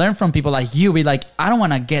we can learn from people like you. Be like, I don't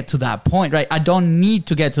want to get to that point, right? I don't need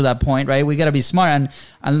to get to that point, right? We got to be smart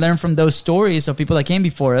and learn from those stories of people that came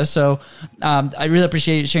before us. So I really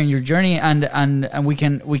appreciate you sharing your journey, and we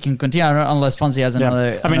can continue unless Fonzie has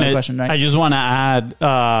another question, right? I just want to add,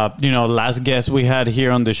 last guest we had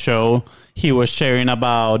here on the show, he was sharing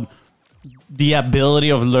about the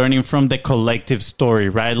ability of learning from the collective story,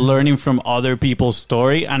 right? Learning from other people's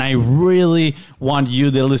story. And I really want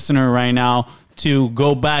you, the listener right now, to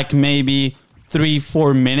go back maybe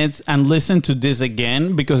 3-4 minutes and listen to this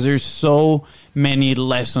again, because there's so many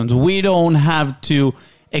lessons. We don't have to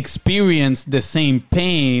experience the same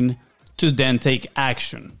pain to then take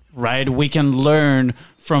action, right? We can learn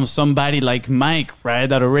from somebody like Mike, right,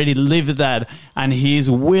 that already lived that, and he's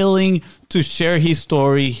willing to share his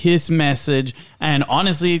story, his message, and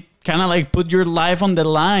honestly, kind of like put your life on the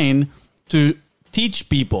line to teach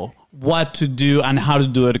people what to do and how to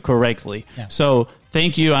do it correctly. Yeah. So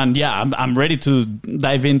thank you, and I'm ready to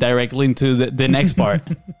dive in directly into the next part.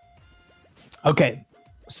 Okay,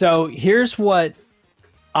 so here's what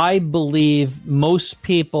I believe most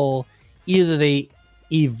people, either they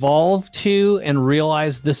evolve to and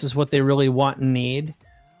realize this is what they really want and need,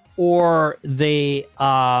 or they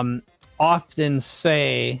often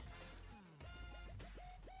say,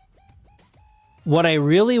 what I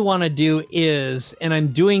really want to do is, and I'm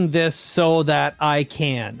doing this so that I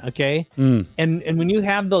can, okay? And when you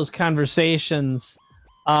have those conversations,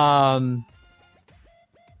 what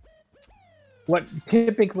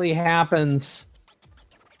typically happens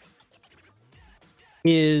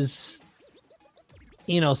is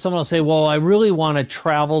someone will say, well, I really want to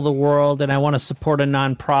travel the world and I want to support a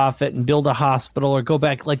nonprofit and build a hospital or go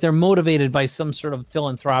back. Like they're motivated by some sort of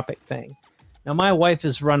philanthropic thing. Now, my wife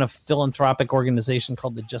has run a philanthropic organization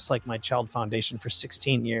called the Just Like My Child Foundation for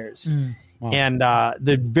 16 years. Wow. And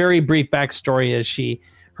the very brief backstory is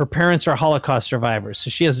her parents are Holocaust survivors. So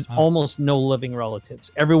she has almost no living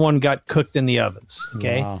relatives. Everyone got cooked in the ovens.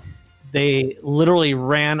 Okay. Wow. They literally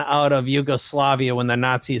ran out of Yugoslavia when the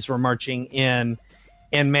Nazis were marching in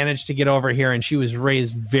and managed to get over here. And she was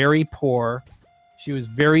raised very poor. She was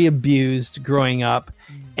very abused growing up.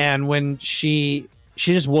 And when she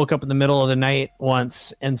just woke up in the middle of the night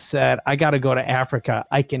once and said, I got to go to Africa.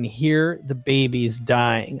 I can hear the babies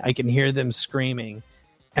dying. I can hear them screaming.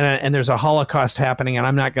 And there's a Holocaust happening, and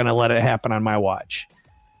I'm not going to let it happen on my watch.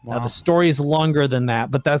 Wow. Now, the story is longer than that,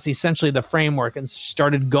 but that's essentially the framework. And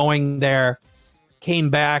started going there, came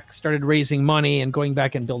back, started raising money and going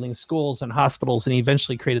back and building schools and hospitals, and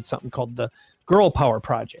eventually created something called the Girl Power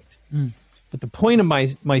Project. But the point of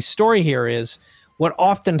my story here is what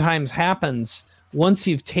oftentimes happens once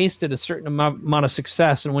you've tasted a certain amount of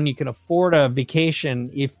success and when you can afford a vacation,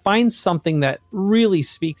 you find something that really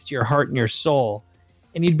speaks to your heart and your soul.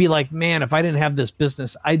 And you'd be like, man, if I didn't have this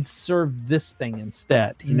business, I'd serve this thing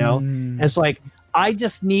instead, And it's like, I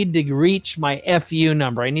just need to reach my FU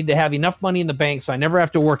number. I need to have enough money in the bank so I never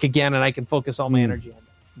have to work again and I can focus all my energy on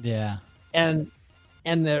this. Yeah. And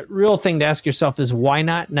the real thing to ask yourself is, why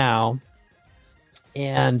not now?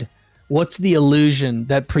 And what's the illusion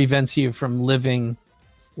that prevents you from living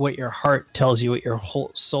what your heart tells you, what your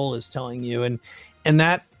whole soul is telling you? And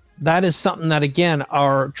that is something that, again,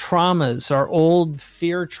 our traumas, our old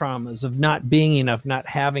fear traumas of not being enough, not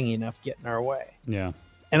having enough, get in our way. Yeah.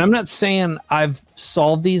 And I'm not saying I've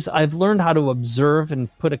solved these. I've learned how to observe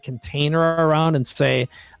and put a container around and say,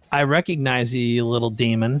 I recognize you little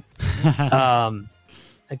demon.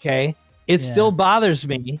 Okay. It still bothers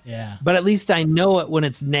me. Yeah. But at least I know it when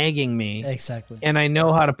it's nagging me. Exactly. And I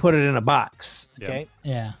know how to put it in a box. Okay.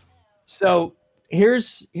 Yeah. So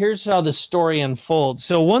here's how the story unfolds.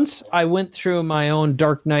 So once I went through my own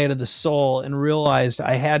dark night of the soul and realized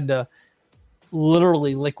I had to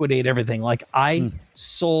literally liquidate everything. Like I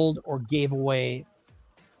sold or gave away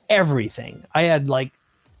everything. I had like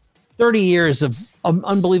 30 years of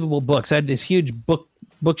unbelievable books. I had this huge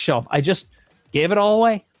bookshelf. I just gave it all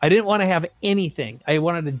away. I didn't want to have anything. I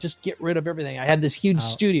wanted to just get rid of everything. I had this huge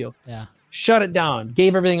studio. Yeah. Shut it down,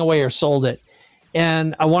 gave everything away or sold it.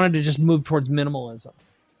 And I wanted to just move towards minimalism.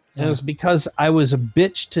 And it was because I was a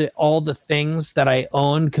bitch to all the things that I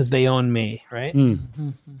owned because they own me, right?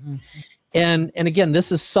 And again,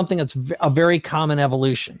 this is something that's a very common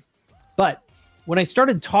evolution. But when I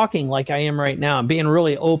started talking like I am right now, and being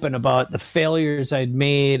really open about the failures I'd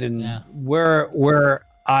made and where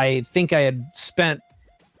I think I had spent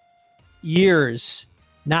years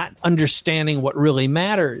not understanding what really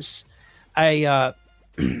matters, I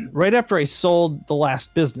right after I sold the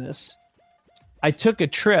last business, I took a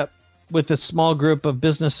trip with a small group of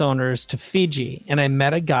business owners to Fiji, and I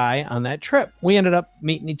met a guy on that trip. We ended up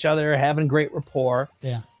meeting each other, having great rapport.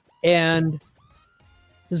 Yeah. And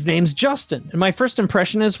his name's Justin. And my first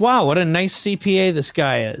impression is, wow, what a nice CPA this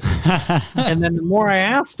guy is. And then the more I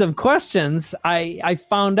asked him questions, I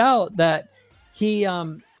found out that he,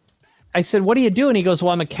 I said, what do you do? And he goes,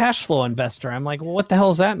 well, I'm a cash flow investor. I'm like, well, what the hell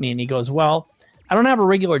does that mean? He goes, well, I don't have a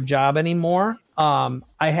regular job anymore. I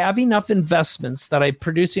have enough investments that I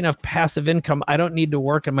produce enough passive income. I don't need to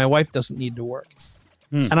work, and my wife doesn't need to work.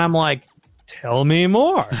 And I'm like, tell me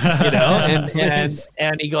more,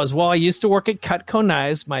 and he goes, well, I used to work at Cutco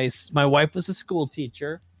Knives. My wife was a school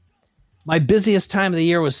teacher. My busiest time of the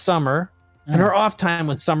year was summer, and her off time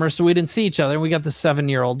was summer, so we didn't see each other. And we got the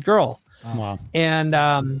 7-year-old girl. Wow.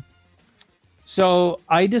 And so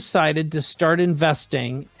I decided to start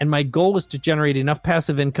investing, and my goal was to generate enough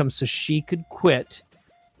passive income so she could quit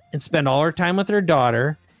and spend all her time with her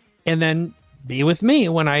daughter and then be with me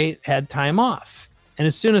when I had time off. And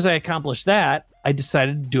as soon as I accomplished that, I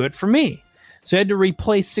decided to do it for me. So I had to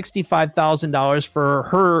replace $65,000 for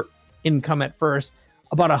her income at first,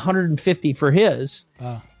 about $150 for his.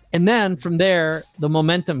 Wow. And then from there, the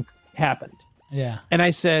momentum happened. Yeah. And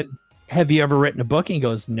I said, have you ever written a book? And he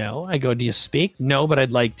goes, no. I go, do you speak? No, but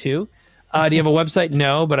I'd like to. Do you have a website?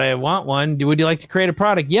 No, but I want one. Would you like to create a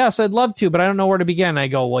product? Yes, I'd love to, but I don't know where to begin. I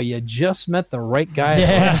go, well, you just met the right guy.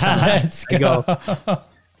 Let's go.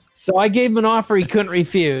 So I gave him an offer he couldn't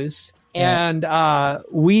refuse. And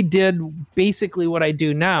we did basically what I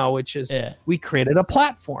do now, which is we created a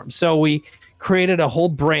platform. So we created a whole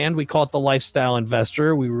brand. We call it The Lifestyle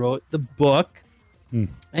Investor. We wrote the book. I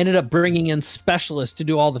ended up bringing in specialists to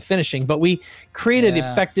do all the finishing, but we created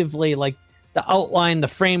effectively like the outline, the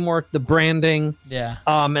framework, the branding. Yeah.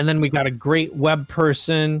 And then we got a great web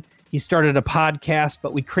person. He started a podcast,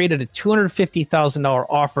 but we created a $250,000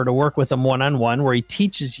 offer to work with him one-on-one where he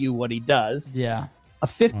teaches you what he does. Yeah. A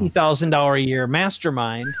 $50,000 a year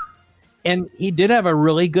mastermind. And he did have a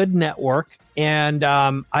really good network. And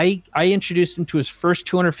I introduced him to his first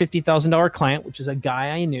 $250,000 client, which is a guy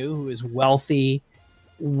I knew who is wealthy,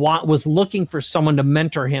 was looking for someone to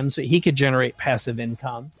mentor him so he could generate passive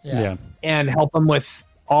income and help him with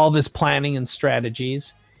all of his planning and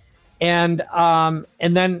strategies. And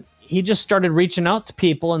then he just started reaching out to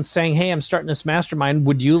people and saying, hey, I'm starting this mastermind.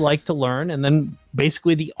 Would you like to learn? And then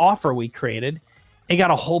basically the offer we created, it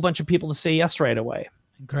got a whole bunch of people to say yes right away.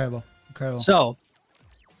 Incredible. So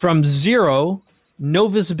from zero, no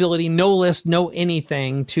visibility, no list, no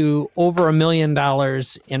anything, to over $1 million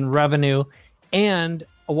in revenue and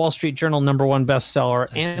a Wall Street Journal #1 bestseller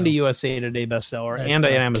and a USA Today bestseller and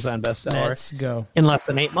an Amazon bestseller. Let's go. In less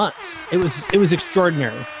than 8 months. It was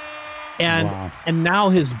extraordinary. And now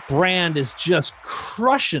his brand is just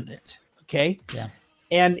crushing it. Okay. Yeah.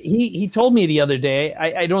 And he told me the other day,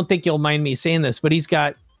 I don't think you'll mind me saying this, but he's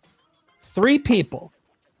got 3 people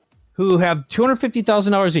who have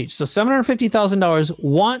 $250,000 each. So $750,000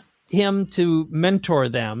 want him to mentor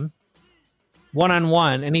them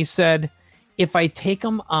one-on-one. And he said, if I take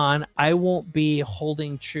them on, I won't be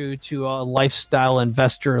holding true to a lifestyle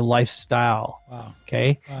investor lifestyle. Wow.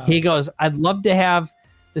 Okay. Wow. He goes, I'd love to have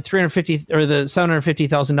the $350 or the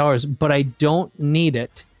 $750,000, but I don't need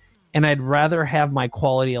it. And I'd rather have my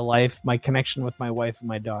quality of life, my connection with my wife and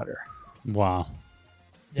my daughter. Wow.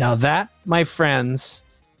 Now that, my friends,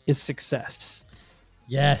 is success.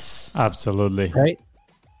 Yes. Absolutely. Right?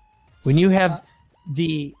 When you have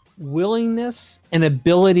the willingness and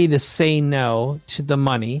ability to say no to the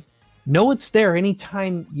money, know it's there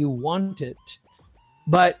anytime you want it,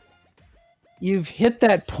 but you've hit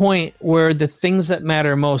that point where the things that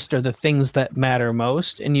matter most are the things that matter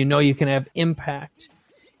most, and you know you can have impact,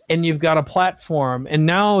 and you've got a platform, and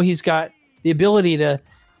now he's got the ability to,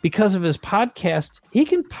 because of his podcast, he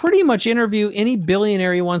can pretty much interview any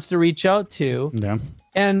billionaire he wants to reach out to. Yeah.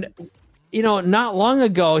 And, not long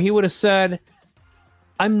ago, he would have said,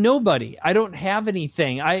 I'm nobody. I don't have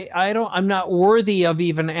anything. I'm not worthy of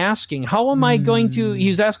even asking. How am I going to,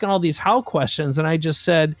 he's asking all these how questions. And I just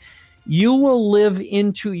said, you will live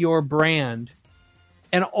into your brand.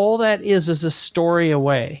 And all that is a story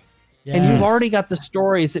away. Yes. And you've already got the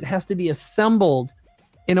stories. It has to be assembled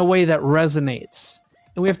in a way that resonates.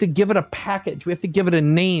 And we have to give it a package. We have to give it a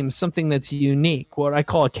name, something that's unique, what I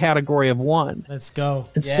call a category of one. Let's go.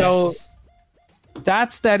 And so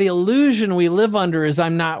that's that illusion we live under, is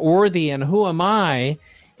I'm not worthy and who am I?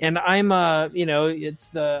 And I'm it's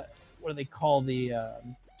the, what do they call the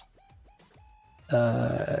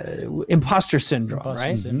imposter syndrome,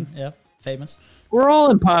 right? Mm-hmm. Yep. Famous. We're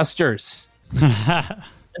all imposters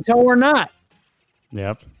until we're not.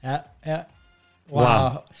 Yep. Yeah.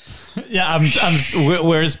 Wow. Yeah,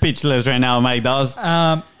 we're speechless right now, Mike. That was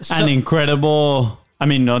an incredible,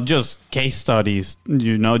 not just case studies,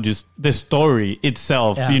 just the story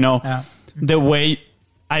itself, the way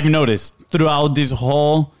I've noticed throughout this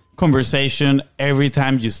whole conversation, every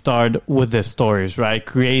time you start with the stories, right?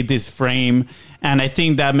 Create this frame. And I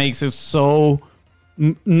think that makes it so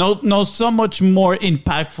so much more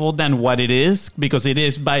impactful than what it is, because it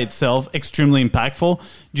is by itself extremely impactful.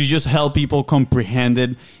 You just help people comprehend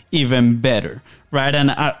it even better, right? And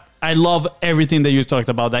I love everything that you talked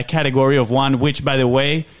about, that category of one, which, by the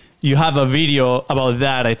way, you have a video about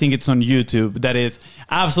that. I think it's on YouTube. That is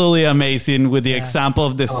absolutely amazing, with the example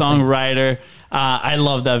of the songwriter. I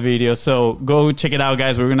love that video. So go check it out,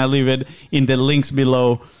 guys. We're going to leave it in the links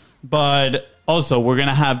below. But also, we're going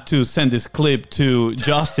to have to send this clip to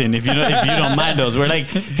Justin, if you don't mind us. We're like,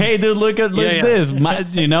 hey, dude, look at this.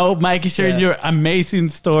 Mike is sharing your amazing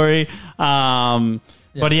story. But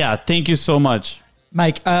thank you so much.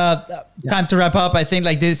 Mike, time to wrap up. I think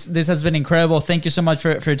this has been incredible. Thank you so much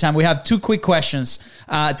for your time. We have 2 quick questions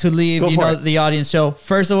to leave the audience. So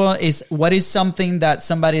first of all, what is something that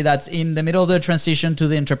somebody that's in the middle of the transition to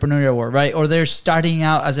the entrepreneurial world, right? Or they're starting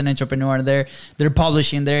out as an entrepreneur, they're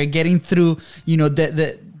publishing, they're getting through,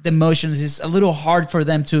 the motions. It's a little hard for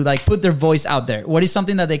them to put their voice out there. What is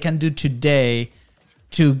something that they can do today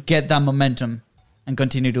to get that momentum and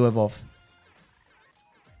continue to evolve?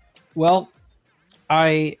 Well,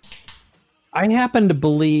 I happen to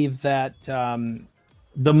believe that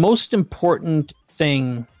the most important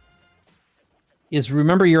thing is,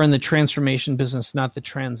 remember, you're in the transformation business, not the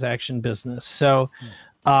transaction business. So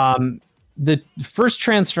the first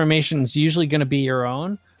transformation is usually going to be your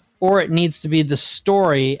own, or it needs to be the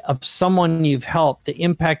story of someone you've helped, the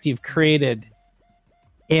impact you've created,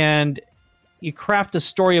 and you craft a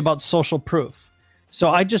story about social proof. So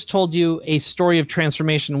I just told you a story of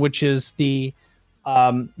transformation, which is the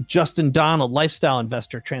Justin Donald lifestyle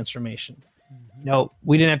investor transformation. No,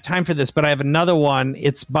 we didn't have time for this, but I have another one.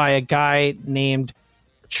 It's by a guy named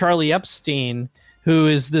Charlie Epstein, who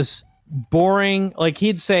is this boring, like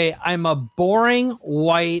he'd say, I'm a boring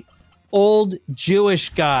white old Jewish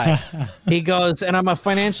guy. He goes, and I'm a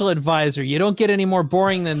financial advisor. You don't get any more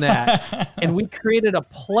boring than that. And we created a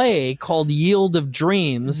play called Yield of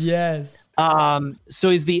Dreams. Yes. So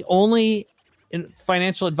he's the only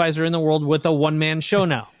financial advisor in the world with a one-man show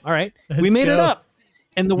now. All right. We made it up.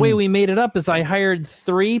 And the way we made it up is I hired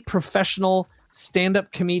 3 professional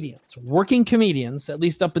stand-up comedians, working comedians, at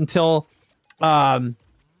least up until 18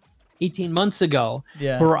 months ago,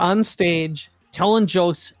 who were on stage telling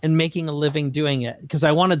jokes and making a living doing it, because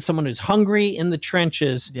I wanted someone who's hungry in the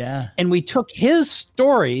trenches. Yeah. And we took his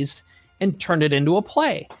stories and turned it into a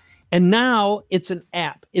play. And now it's an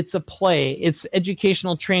app, it's a play, it's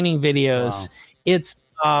educational training videos, it's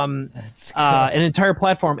an entire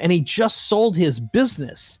platform. And he just sold his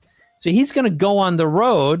business. So he's going to go on the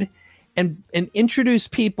road and introduce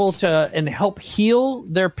people to and help heal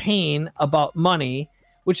their pain about money,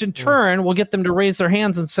 which in turn will get them to raise their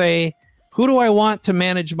hands and say, who do I want to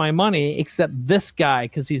manage my money except this guy?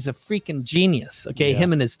 Because he's a freaking genius. Okay,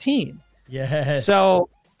 him and his team. Yes. So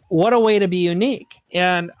what a way to be unique.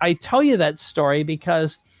 And I tell you that story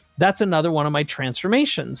because that's another one of my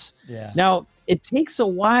transformations. Yeah. Now, it takes a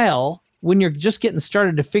while when you're just getting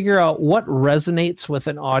started to figure out what resonates with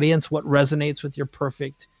an audience, what resonates with your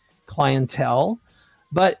perfect clientele.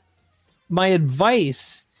 But my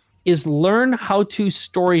advice is learn how to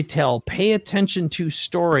storytell, pay attention to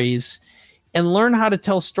stories, and learn how to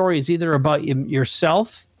tell stories either about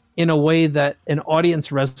yourself in a way that an audience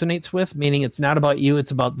resonates with, meaning it's not about you,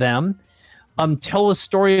 it's about them. Tell a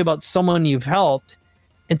story about someone you've helped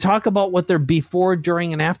and talk about what their before,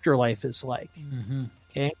 during, and afterlife is like.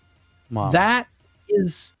 Okay. Wow. That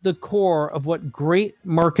is the core of what great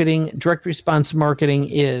marketing, direct response marketing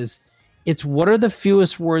is. It's what are the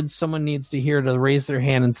fewest words someone needs to hear to raise their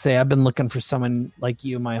hand and say, I've been looking for someone like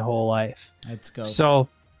you my whole life. Let's go. So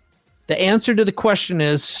the answer to the question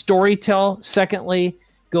is storytell. Secondly,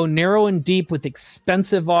 go narrow and deep with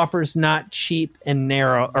expensive offers, not cheap and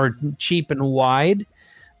narrow or cheap and wide.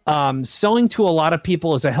 Selling to a lot of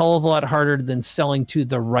people is a hell of a lot harder than selling to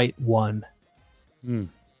the right one.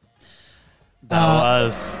 That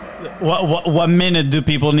was what minute do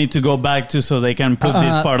people need to go back to so they can put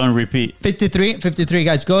this part on repeat? 53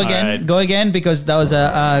 guys, go again because that was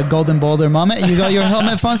a golden boulder moment. You got your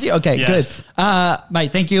helmet, Fonzie? Okay, yes. Good.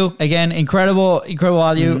 Mike, thank you again. Incredible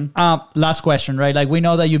value. Last question, right? Like we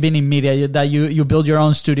know that you've been in media, that you build your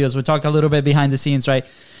own studios. We talk a little bit behind the scenes, right?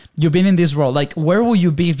 You've been in this role. Like where will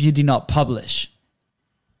you be if you did not publish?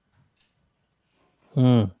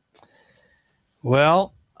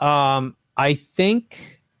 Well, I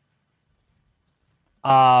think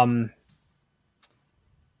where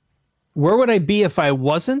would I be if I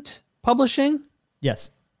wasn't publishing? Yes.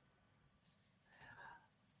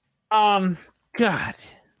 God.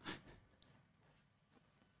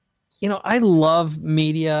 You know, I love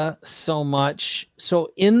media so much.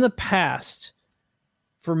 So in the past,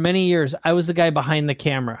 for many years, I was the guy behind the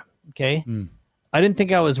camera. Okay. I didn't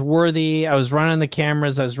think I was worthy. I was running the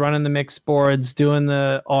cameras. I was running the mix boards, doing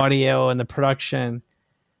the audio and the production.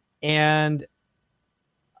 And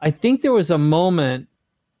I think there was a moment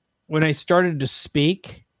when I started to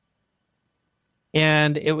speak,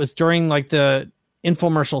 and it was during like the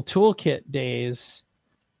infomercial toolkit days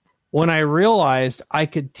when I realized I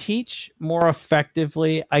could teach more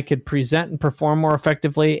effectively. I could present and perform more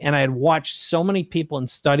effectively. And I had watched so many people and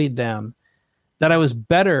studied them that I was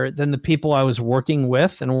better than the people I was working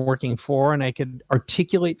with and working for, and I could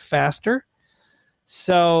articulate faster.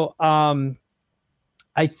 So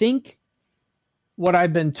I think what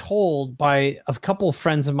I've been told by a couple of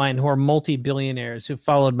friends of mine who are multi-billionaires who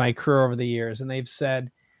followed my career over the years, and they've said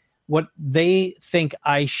what they think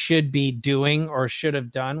I should be doing or should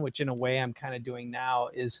have done, which in a way I'm kind of doing now,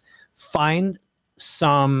 is find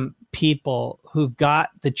some people who've got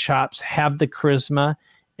the chops, have the charisma,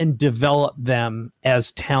 and develop them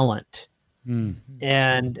as talent.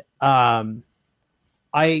 And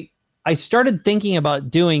I started thinking about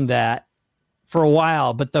doing that for a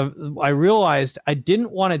while, but I realized I didn't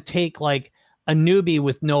want to take like a newbie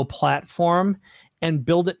with no platform and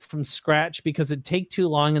build it from scratch because it'd take too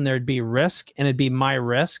long and there'd be risk and it'd be my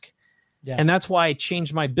risk. Yeah. And that's why I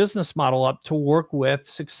changed my business model up to work with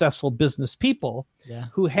successful business people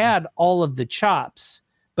who had all of the chops,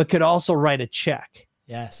 but could also write a check.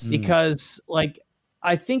 Yes. Because like,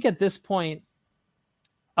 I think at this point,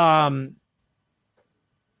 you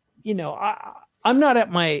know, I'm not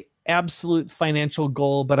at my absolute financial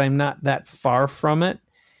goal, but I'm not that far from it.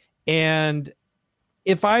 And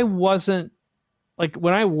if I wasn't, like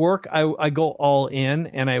when I work, I go all in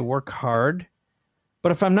and I work hard.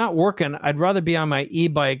 But if I'm not working, I'd rather be on my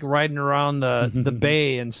e-bike riding around the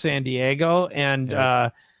bay in San Diego and,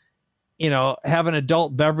 you know, having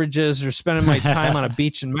adult beverages or spending my time on a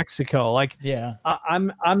beach in Mexico. Like, I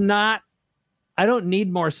don't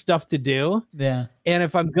need more stuff to do. Yeah. And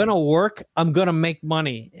if I'm going to work, I'm going to make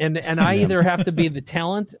money. And I either have to be the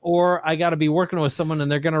talent or I got to be working with someone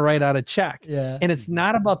and they're going to write out a check. Yeah. And it's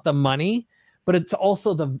not about the money, but it's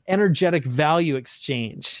also the energetic value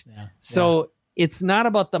exchange. Yeah. So it's not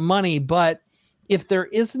about the money, but if there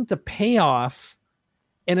isn't a payoff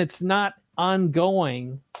and it's not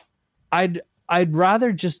ongoing, I'd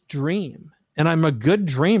rather just dream. And I'm a good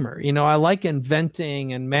dreamer. You know, I like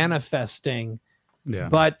inventing and manifesting. Yeah.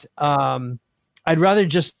 But I'd rather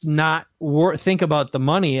just not think about the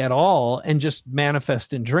money at all and just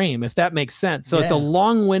manifest and dream, if that makes sense. So it's a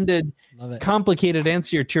long-winded, complicated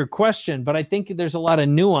answer to your question, but I think there's a lot of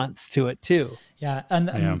nuance to it too. Yeah,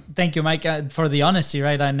 and thank you, Mike, for the honesty,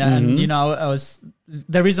 right? And you know,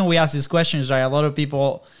 the reason we ask these questions, right? A lot of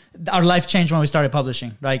people, our life changed when we started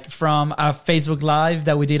publishing, like from a Facebook Live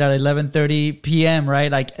that we did at 11:30 p.m.,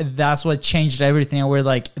 right? Like that's what changed everything. And we're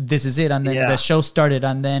like, this is it. And then the show started,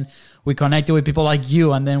 and then we connected with people like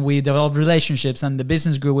you, and then we developed relationships, and the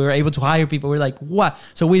business grew. We were able to hire people. We're like, what?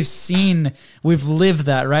 So we've lived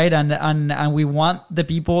that, right? And we want the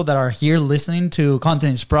people that are here listening to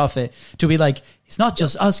Content is Profit to be like, it's not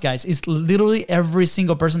just us, guys. It's literally every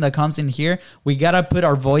single person that comes in here. We got to put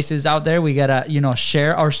our voices out there. We got to, you know,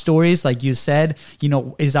 share our stories. Like you said, you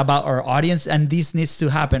know, is about our audience. And this needs to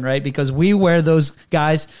happen, right? Because we were those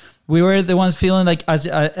guys. We were the ones feeling like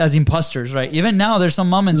as imposters, right? Even now, there's some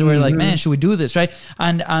moments where we're like, man, should we do this, right?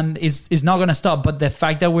 And it's not going to stop. But the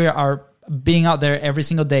fact that we are being out there every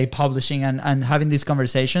single day publishing and having these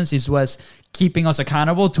conversations is what's keeping us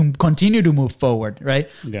accountable to continue to move forward, right?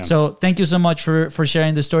 Yeah. So thank you so much for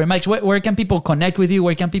sharing the story. Mike, where can people connect with you?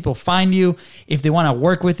 Where can people find you? If they want to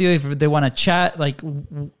work with you, if they want to chat, like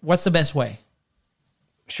what's the best way?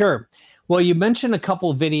 Sure. Well, you mentioned a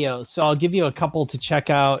couple of videos, so I'll give you a couple to check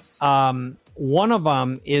out. One of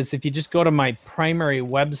them is if you just go to my primary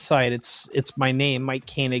website, it's my name,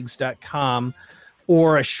 MikeKoenigs.com,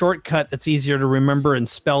 or a shortcut that's easier to remember and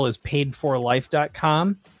spell is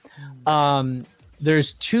paidforlife.com.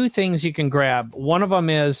 There's two things you can grab. One of them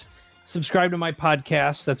is subscribe to my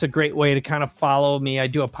podcast. That's a great way to kind of follow me. I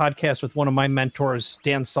do a podcast with one of my mentors,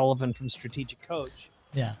 Dan Sullivan from Strategic Coach.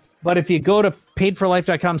 Yeah. But if you go to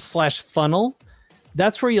paidforlife.com/funnel,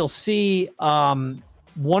 that's where you'll see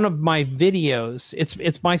one of my videos.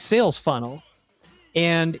 It's my sales funnel.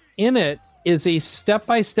 And in it is a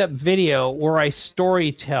step-by-step video where I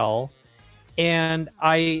story tell and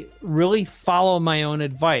I really follow my own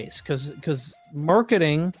advice because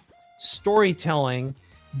marketing, storytelling,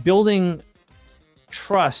 building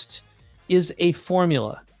trust is a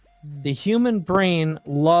formula. The human brain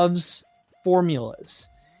loves formulas.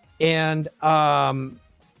 And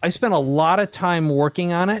I spent a lot of time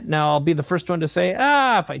working on it. Now, I'll be the first one to say,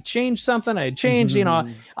 if I change something, I change. You know,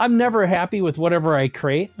 I'm never happy with whatever I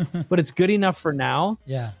create, but it's good enough for now.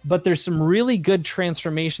 Yeah. But there's some really good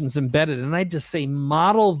transformations embedded. And I just say,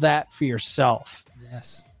 model that for yourself.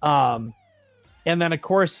 Yes. And then, of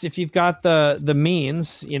course, if you've got the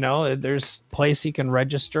means, you know, there's a place you can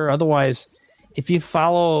register. Otherwise, if you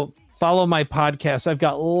follow my podcast, I've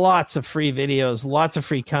got lots of free videos, lots of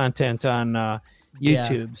free content on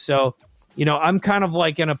YouTube. Yeah. So, you know, I'm kind of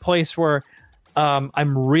like in a place where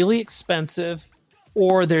I'm really expensive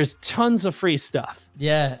or there's tons of free stuff.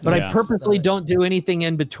 Yeah. But I purposely don't do anything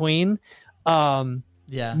in between.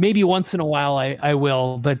 Maybe once in a while I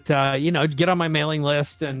will, but you know, get on my mailing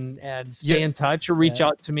list and stay in touch or reach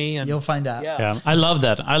out to me and you'll find out. Yeah. I love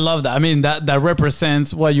that. I mean, that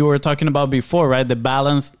represents what you were talking about before, right? The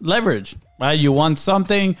balanced leverage, right? You want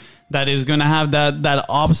something that is going to have that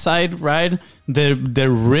upside, right? The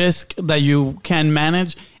risk that you can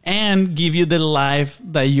manage and give you the life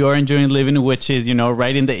that you're enjoying living, which is, you know,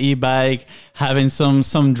 riding the e-bike, having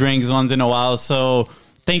some drinks once in a while. So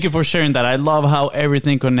thank you for sharing that. I love how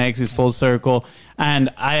everything connects, is full circle. And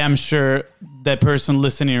I am sure the person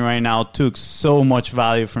listening right now took so much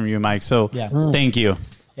value from you, Mike. So thank you.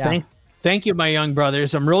 Yeah. Thank you, my young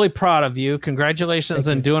brothers. I'm really proud of you. Congratulations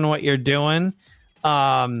on doing what you're doing.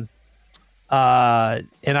 And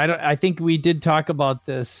I think we did talk about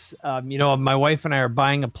this. My wife and I are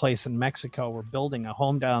buying a place in Mexico. We're building a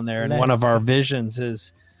home down there. And one of our visions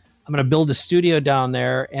is I'm going to build a studio down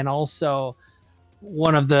there. And also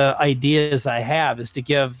one of the ideas I have is to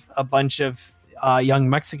give a bunch of young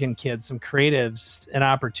Mexican kids, some creatives, an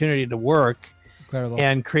opportunity to work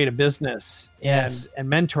and create a business and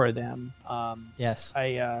mentor them. Yes.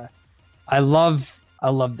 I love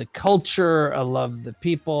the culture. I love the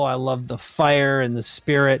people. I love the fire and the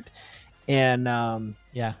spirit. And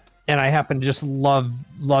and I happen to just love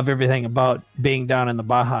everything about being down in the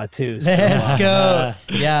Baja too. So, let's go.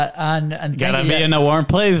 Yeah, and gotta be in a warm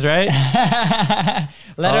place, right?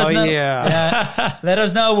 Let us know. Yeah. Let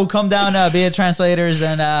us know. We'll come down, be translators,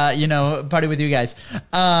 and party with you guys.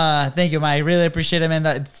 Thank you, Mike. Really appreciate it, man.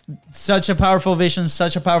 That's such a powerful vision,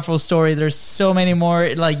 such a powerful story. There's so many more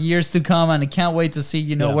years to come, and I can't wait to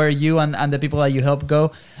see where you and the people that you help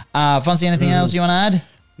go. Fonzie, anything else you want to add?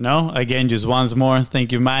 No, again, just once more.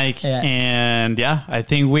 Thank you, Mike. Yeah. And I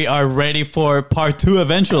think we are ready for part 2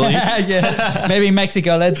 eventually. Maybe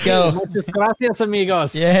Mexico. Let's go. Gracias,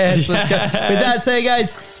 amigos. Yes, let's go. With that said,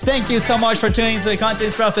 guys, thank you so much for tuning into the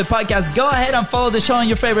Content Profit Podcast. Go ahead and follow the show on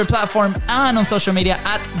your favorite platform and on social media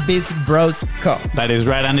at BizBrosCo. That is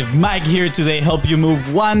right. And if Mike here today helped you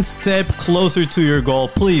move one step closer to your goal,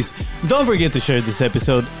 please don't forget to share this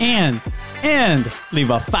episode and leave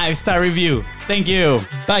a 5-star review. Thank you.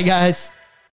 Bye, guys.